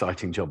most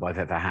exciting job I've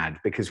ever had,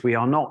 because we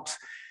are not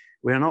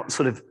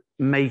sort of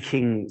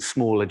making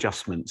small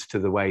adjustments to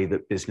the way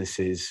that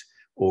businesses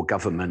or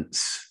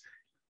governments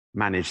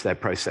manage their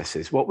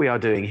processes. What we are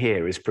doing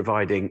here is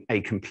providing a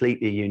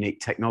completely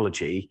unique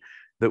technology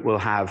that will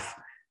have,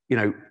 you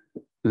know,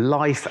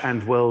 life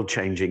and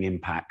world-changing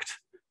impact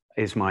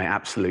is my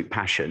absolute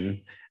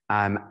passion.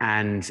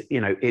 And, you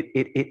know, it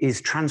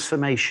is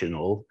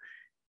transformational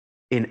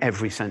in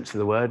every sense of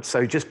the word.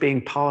 So just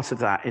being part of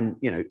that, in,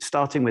 you know,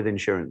 starting with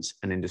insurance,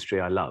 an industry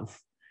I love,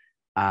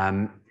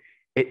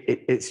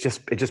 it's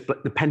just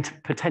the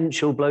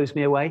potential blows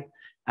me away.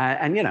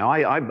 And, you know,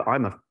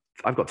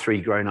 I've got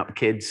 3 grown-up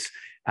kids.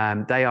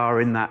 They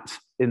are in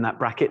that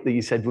bracket that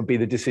you said would be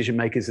the decision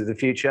makers of the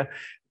future.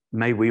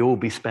 May we all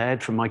be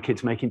spared from my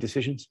kids making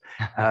decisions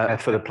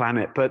for the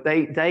planet. But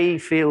they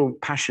feel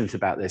passionate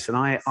about this. And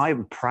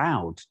I'm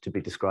proud to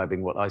be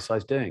describing what ICEYE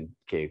is doing,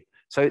 Q.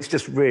 So it's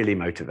just really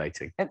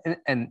motivating.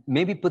 And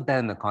maybe put that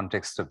in the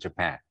context of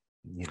Japan.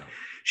 you know?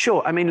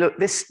 Sure. I mean, look,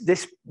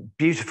 this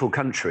beautiful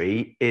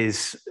country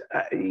is,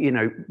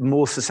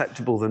 more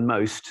susceptible than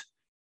most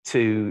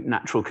to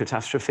natural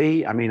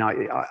catastrophe. I mean,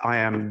 I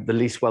am the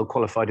least well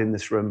qualified in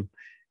this room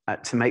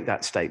to make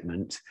that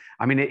statement.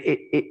 I mean,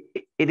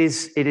 it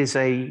is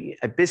a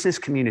business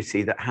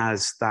community that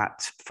has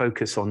that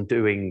focus on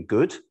doing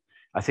good.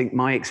 I think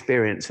my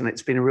experience, and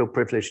it's been a real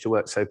privilege to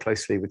work so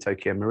closely with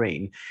Tokyo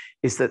Marine,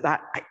 is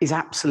that is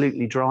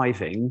absolutely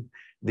driving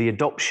the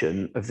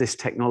adoption of this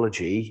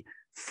technology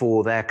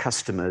for their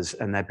customers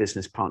and their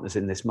business partners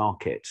in this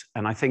market.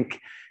 And I think,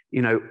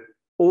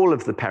 all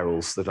of the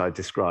perils that I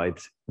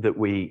described that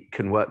we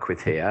can work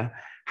with here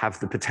have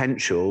the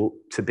potential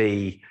to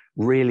be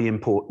really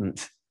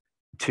important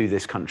to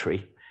this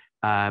country,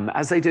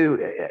 as they do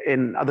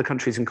in other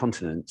countries and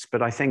continents.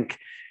 But I think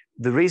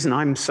the reason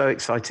I'm so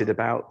excited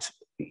about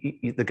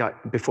the guy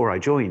before I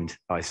joined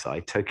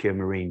ICEYE, Tokyo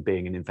Marine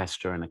being an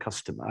investor and a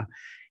customer,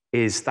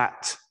 is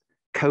that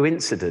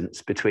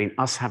coincidence between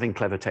us having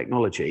clever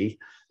technology,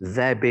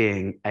 there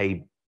being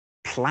a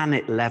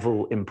planet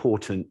level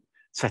important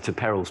set of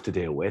perils to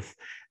deal with,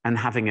 and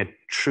having a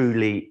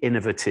truly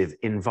innovative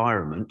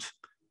environment,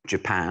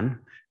 Japan,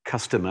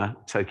 customer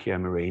Tokyo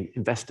Marine,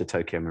 investor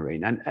Tokyo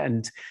Marine,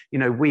 and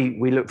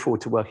we look forward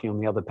to working on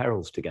the other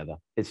perils together.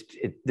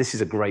 This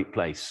is a great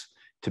place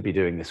to be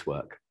doing this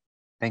work.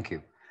 Thank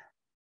you.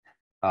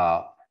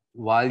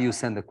 While you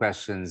send the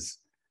questions,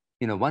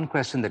 one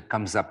question that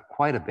comes up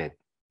quite a bit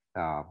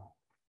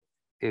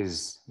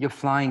is you're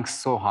flying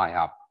so high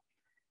up,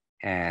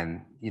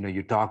 and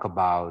you talk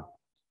about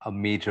a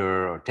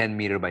meter or 10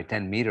 meter by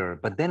 10 meter,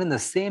 but then in the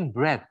same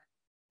breath,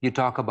 you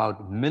talk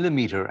about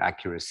millimeter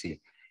accuracy.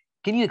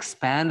 Can you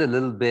expand a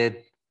little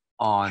bit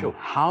on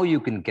how you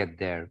can get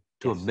there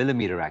to a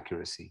millimeter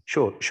accuracy?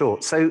 Sure.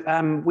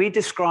 So we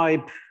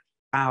describe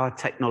our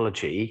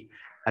technology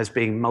as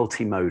being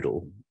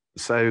multimodal.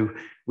 So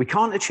we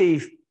can't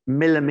achieve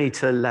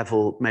millimeter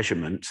level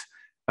measurement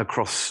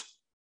across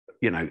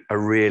a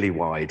really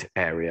wide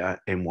area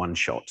in one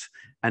shot.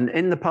 And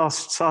in the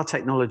past, SAR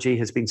technology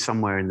has been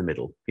somewhere in the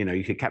middle.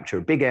 You could capture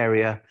a big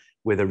area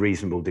with a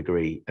reasonable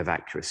degree of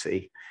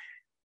accuracy.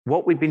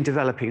 What we've been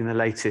developing in the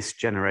latest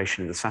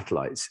generation of the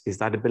satellites is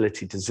that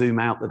ability to zoom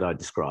out that I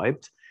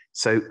described.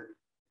 So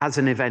as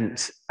an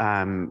event,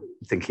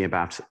 thinking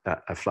about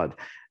a flood,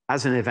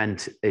 as an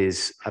event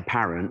is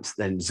apparent,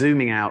 then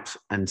zooming out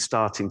and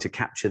starting to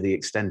capture the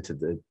extent of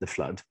the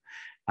flood,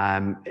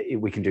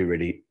 we can do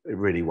really,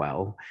 really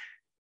well.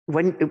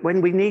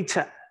 When we need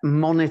to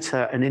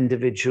monitor an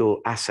individual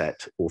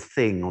asset or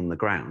thing on the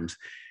ground,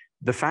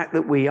 the fact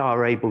that we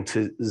are able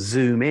to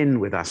zoom in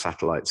with our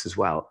satellites as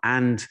well,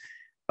 and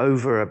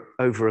over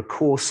a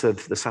course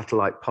of the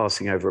satellite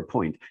passing over a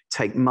point,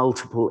 take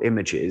multiple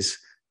images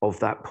of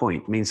that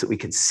point, means that we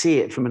can see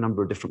it from a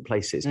number of different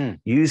places.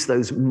 Use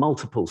those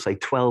multiple, say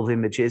 12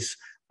 images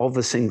of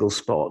a single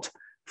spot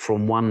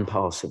from one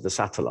pass of the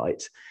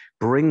satellite,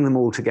 bring them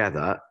all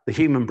together. The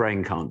human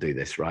brain can't do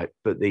this, right?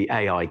 But the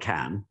AI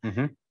can.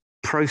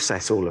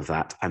 Process all of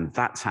that, and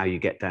that's how you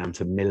get down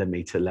to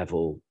millimeter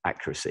level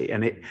accuracy.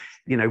 And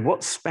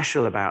what's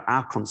special about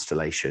our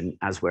constellation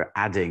as we're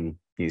adding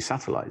new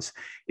satellites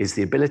is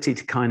the ability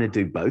to kind of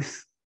do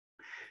both,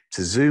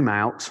 to zoom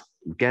out,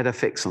 get a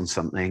fix on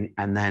something,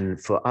 and then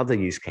for other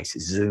use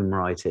cases, zoom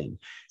right in.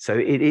 So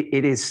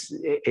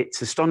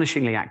it's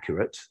astonishingly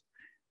accurate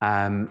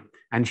and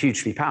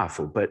hugely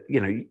powerful. But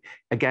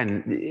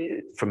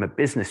again, from a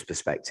business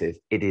perspective,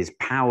 it is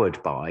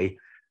powered by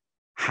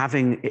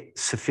having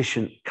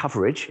sufficient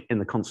coverage in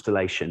the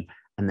constellation,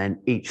 and then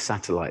each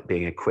satellite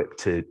being equipped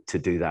to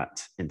do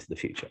that into the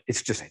future.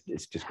 It's just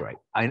great.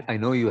 I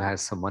know you have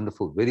some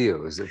wonderful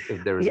videos.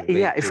 If there is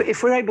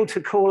if we're able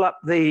to call up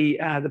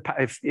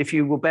if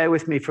you will bear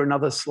with me for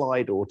another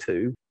slide or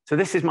two. So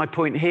this is my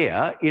point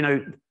here.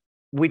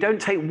 We don't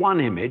take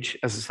one image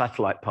as the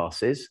satellite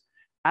passes.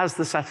 As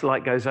the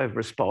satellite goes over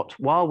a spot,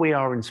 while we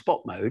are in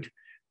spot mode,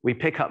 we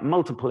pick up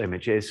multiple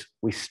images,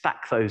 we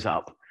stack those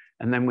up,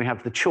 and then we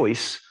have the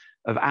choice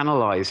of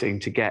analyzing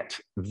to get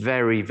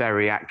very,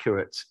 very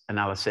accurate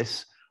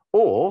analysis,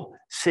 or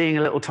seeing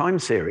a little time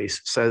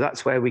series. So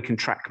that's where we can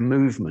track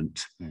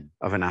movement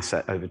of an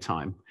asset over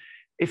time.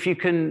 If you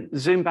can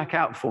zoom back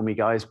out for me,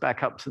 guys,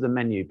 back up to the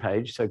menu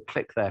page. So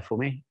click there for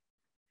me.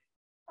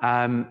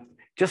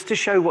 Just to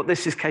show what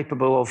this is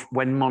capable of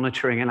when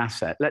monitoring an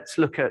asset. Let's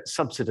look at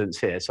subsidence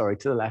here. Sorry,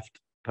 to the left.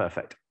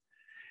 Perfect.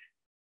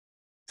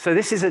 So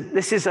this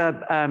is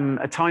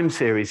a time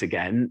series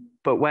again,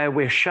 but where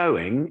we're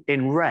showing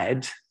in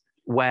red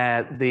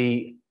where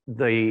the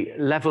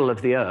level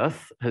of the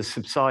Earth has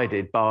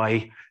subsided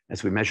by,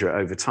 as we measure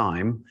it over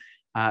time,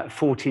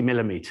 40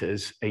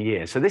 millimeters a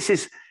year. So this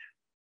is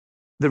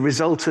the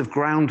result of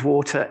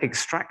groundwater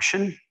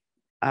extraction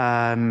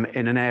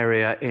in an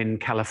area in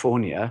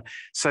California.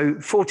 So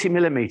 40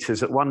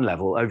 millimeters at one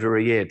level over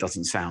a year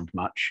doesn't sound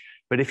much.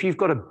 But if you've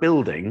got a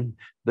building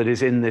that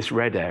is in this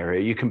red area,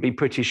 you can be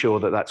pretty sure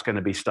that that's going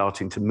to be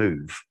starting to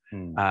move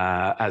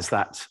as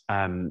that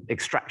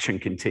extraction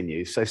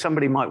continues. So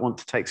somebody might want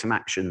to take some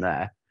action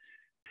there.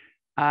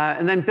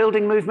 And then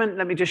building movement,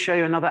 let me just show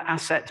you another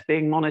asset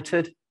being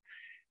monitored.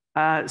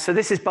 So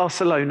this is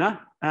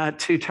Barcelona,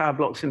 2 tower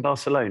blocks in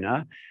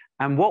Barcelona.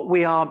 And what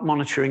we are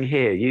monitoring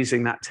here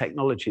using that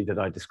technology that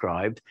I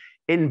described,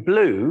 in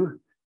blue,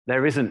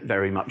 there isn't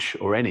very much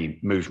or any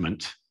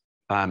movement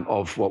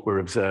of what we're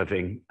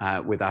observing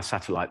with our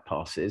satellite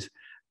passes.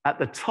 At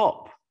the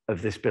top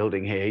of this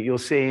building here, you're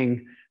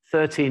seeing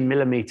 13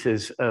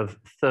 millimeters of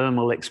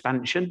thermal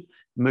expansion,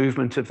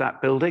 movement of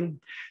that building.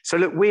 So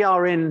look, we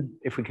are in,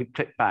 if we could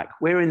click back,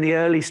 we're in the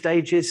early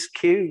stages,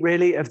 Q,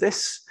 really, of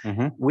this.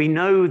 We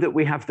know that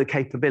we have the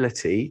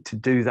capability to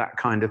do that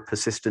kind of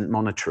persistent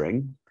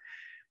monitoring.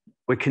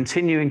 We're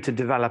continuing to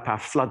develop our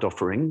flood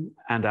offering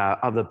and our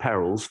other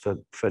perils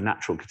for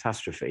natural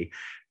catastrophe.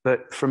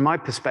 But from my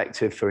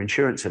perspective, for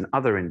insurance and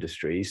other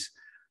industries,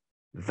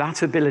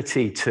 that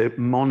ability to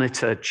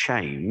monitor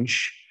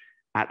change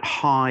at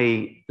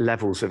high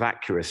levels of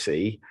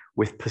accuracy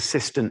with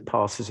persistent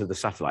passes of the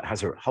satellite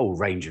has a whole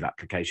range of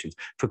applications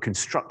for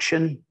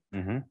construction,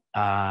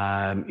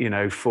 you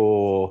know,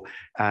 for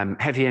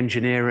heavy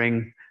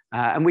engineering.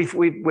 And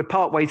we're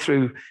partway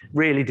through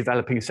really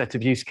developing a set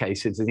of use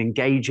cases and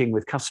engaging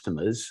with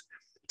customers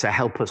to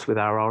help us with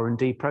our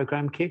R&D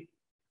program, Q.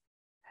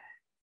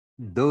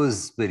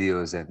 Those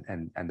videos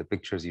and the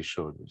pictures you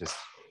showed were just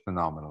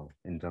phenomenal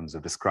in terms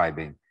of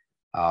describing.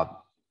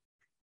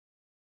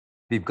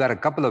 We've got a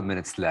couple of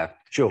minutes left.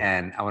 Sure.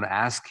 And I want to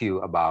ask you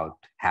about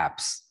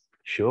HAPS.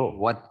 Sure.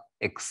 What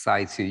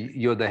excites you?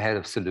 You're the head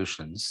of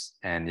solutions,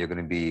 and you're going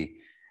to be,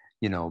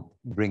 you know,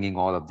 bringing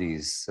all of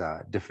these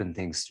different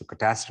things to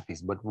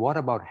catastrophes. But what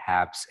about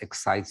HAPS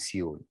excites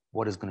you?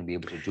 What is going to be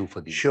able to do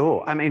for these?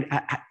 Sure. I mean,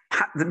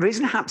 the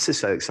reason HAPS is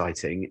so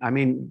exciting, I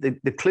mean,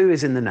 the clue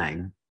is in the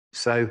name.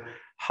 So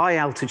high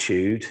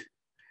altitude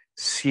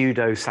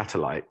pseudo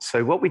satellite.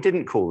 So what we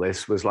didn't call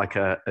this was like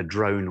a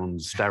drone on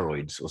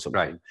steroids or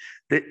something,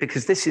 right?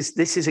 Because this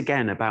is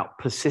again about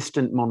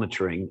persistent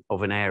monitoring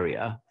of an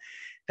area,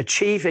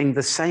 achieving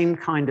the same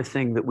kind of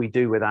thing that we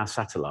do with our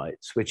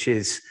satellites, which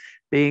is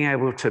being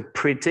able to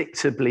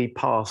predictably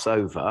pass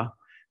over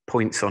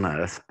points on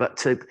Earth, but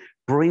to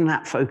bring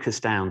that focus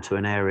down to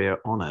an area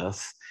on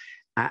Earth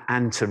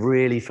and to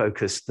really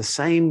focus the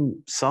same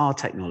SAR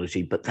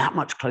technology, but that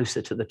much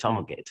closer to the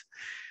target.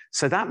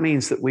 So that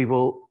means that we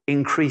will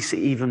increase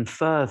even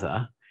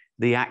further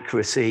the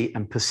accuracy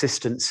and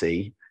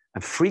persistency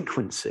and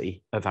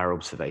frequency of our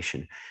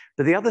observation.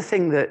 But the other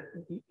thing that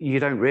you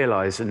don't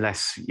realize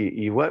unless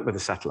you work with the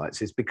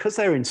satellites is because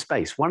they're in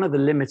space, one of the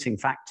limiting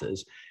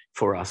factors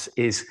for us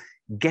is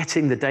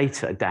getting the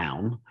data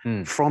down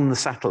from the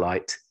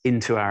satellite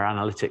into our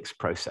analytics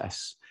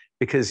process.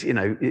 Because, you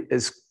know,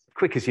 as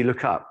quick as you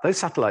look up, those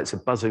satellites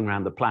are buzzing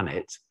around the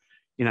planet,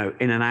 you know,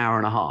 in an hour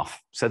and a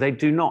half. So they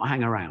do not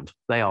hang around.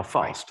 They are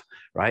fast,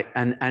 right?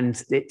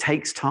 And it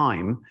takes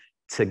time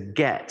to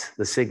get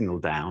the signal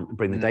down and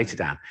bring the data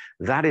down.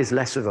 That is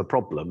less of a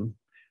problem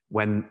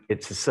when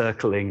it's a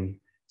circling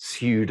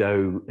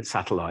pseudo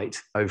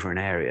satellite over an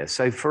area.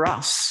 So for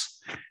us,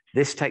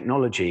 this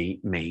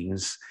technology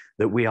means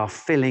that we are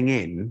filling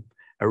in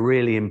a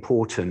really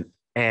important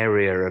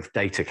area of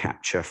data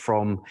capture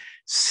from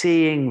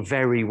seeing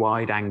very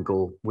wide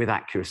angle with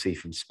accuracy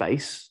from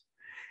space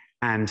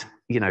and,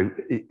 you know,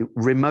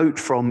 remote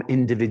from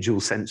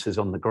individual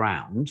sensors on the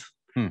ground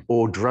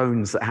or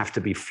drones that have to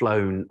be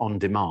flown on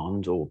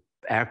demand or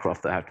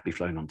aircraft that have to be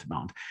flown on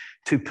demand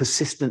to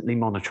persistently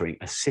monitoring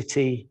a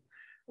city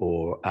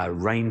or a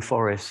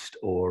rainforest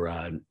or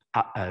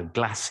a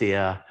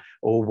glacier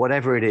or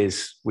whatever it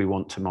is we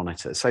want to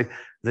monitor. So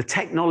the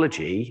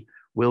technology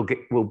will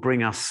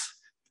bring us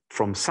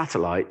from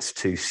satellites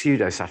to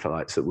pseudo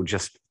satellites that will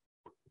just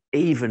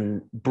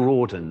even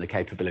broaden the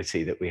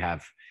capability that we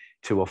have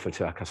to offer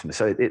to our customers.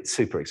 So it's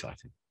super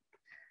exciting.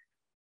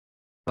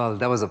 Well,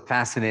 that was a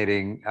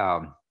fascinating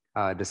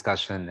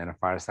discussion and a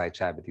fireside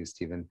chat with you,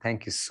 Stephen.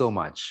 Thank you so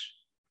much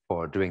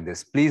for doing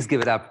this. Please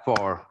give it up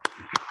for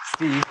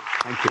Steve.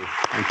 Thank you.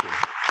 Thank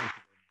you.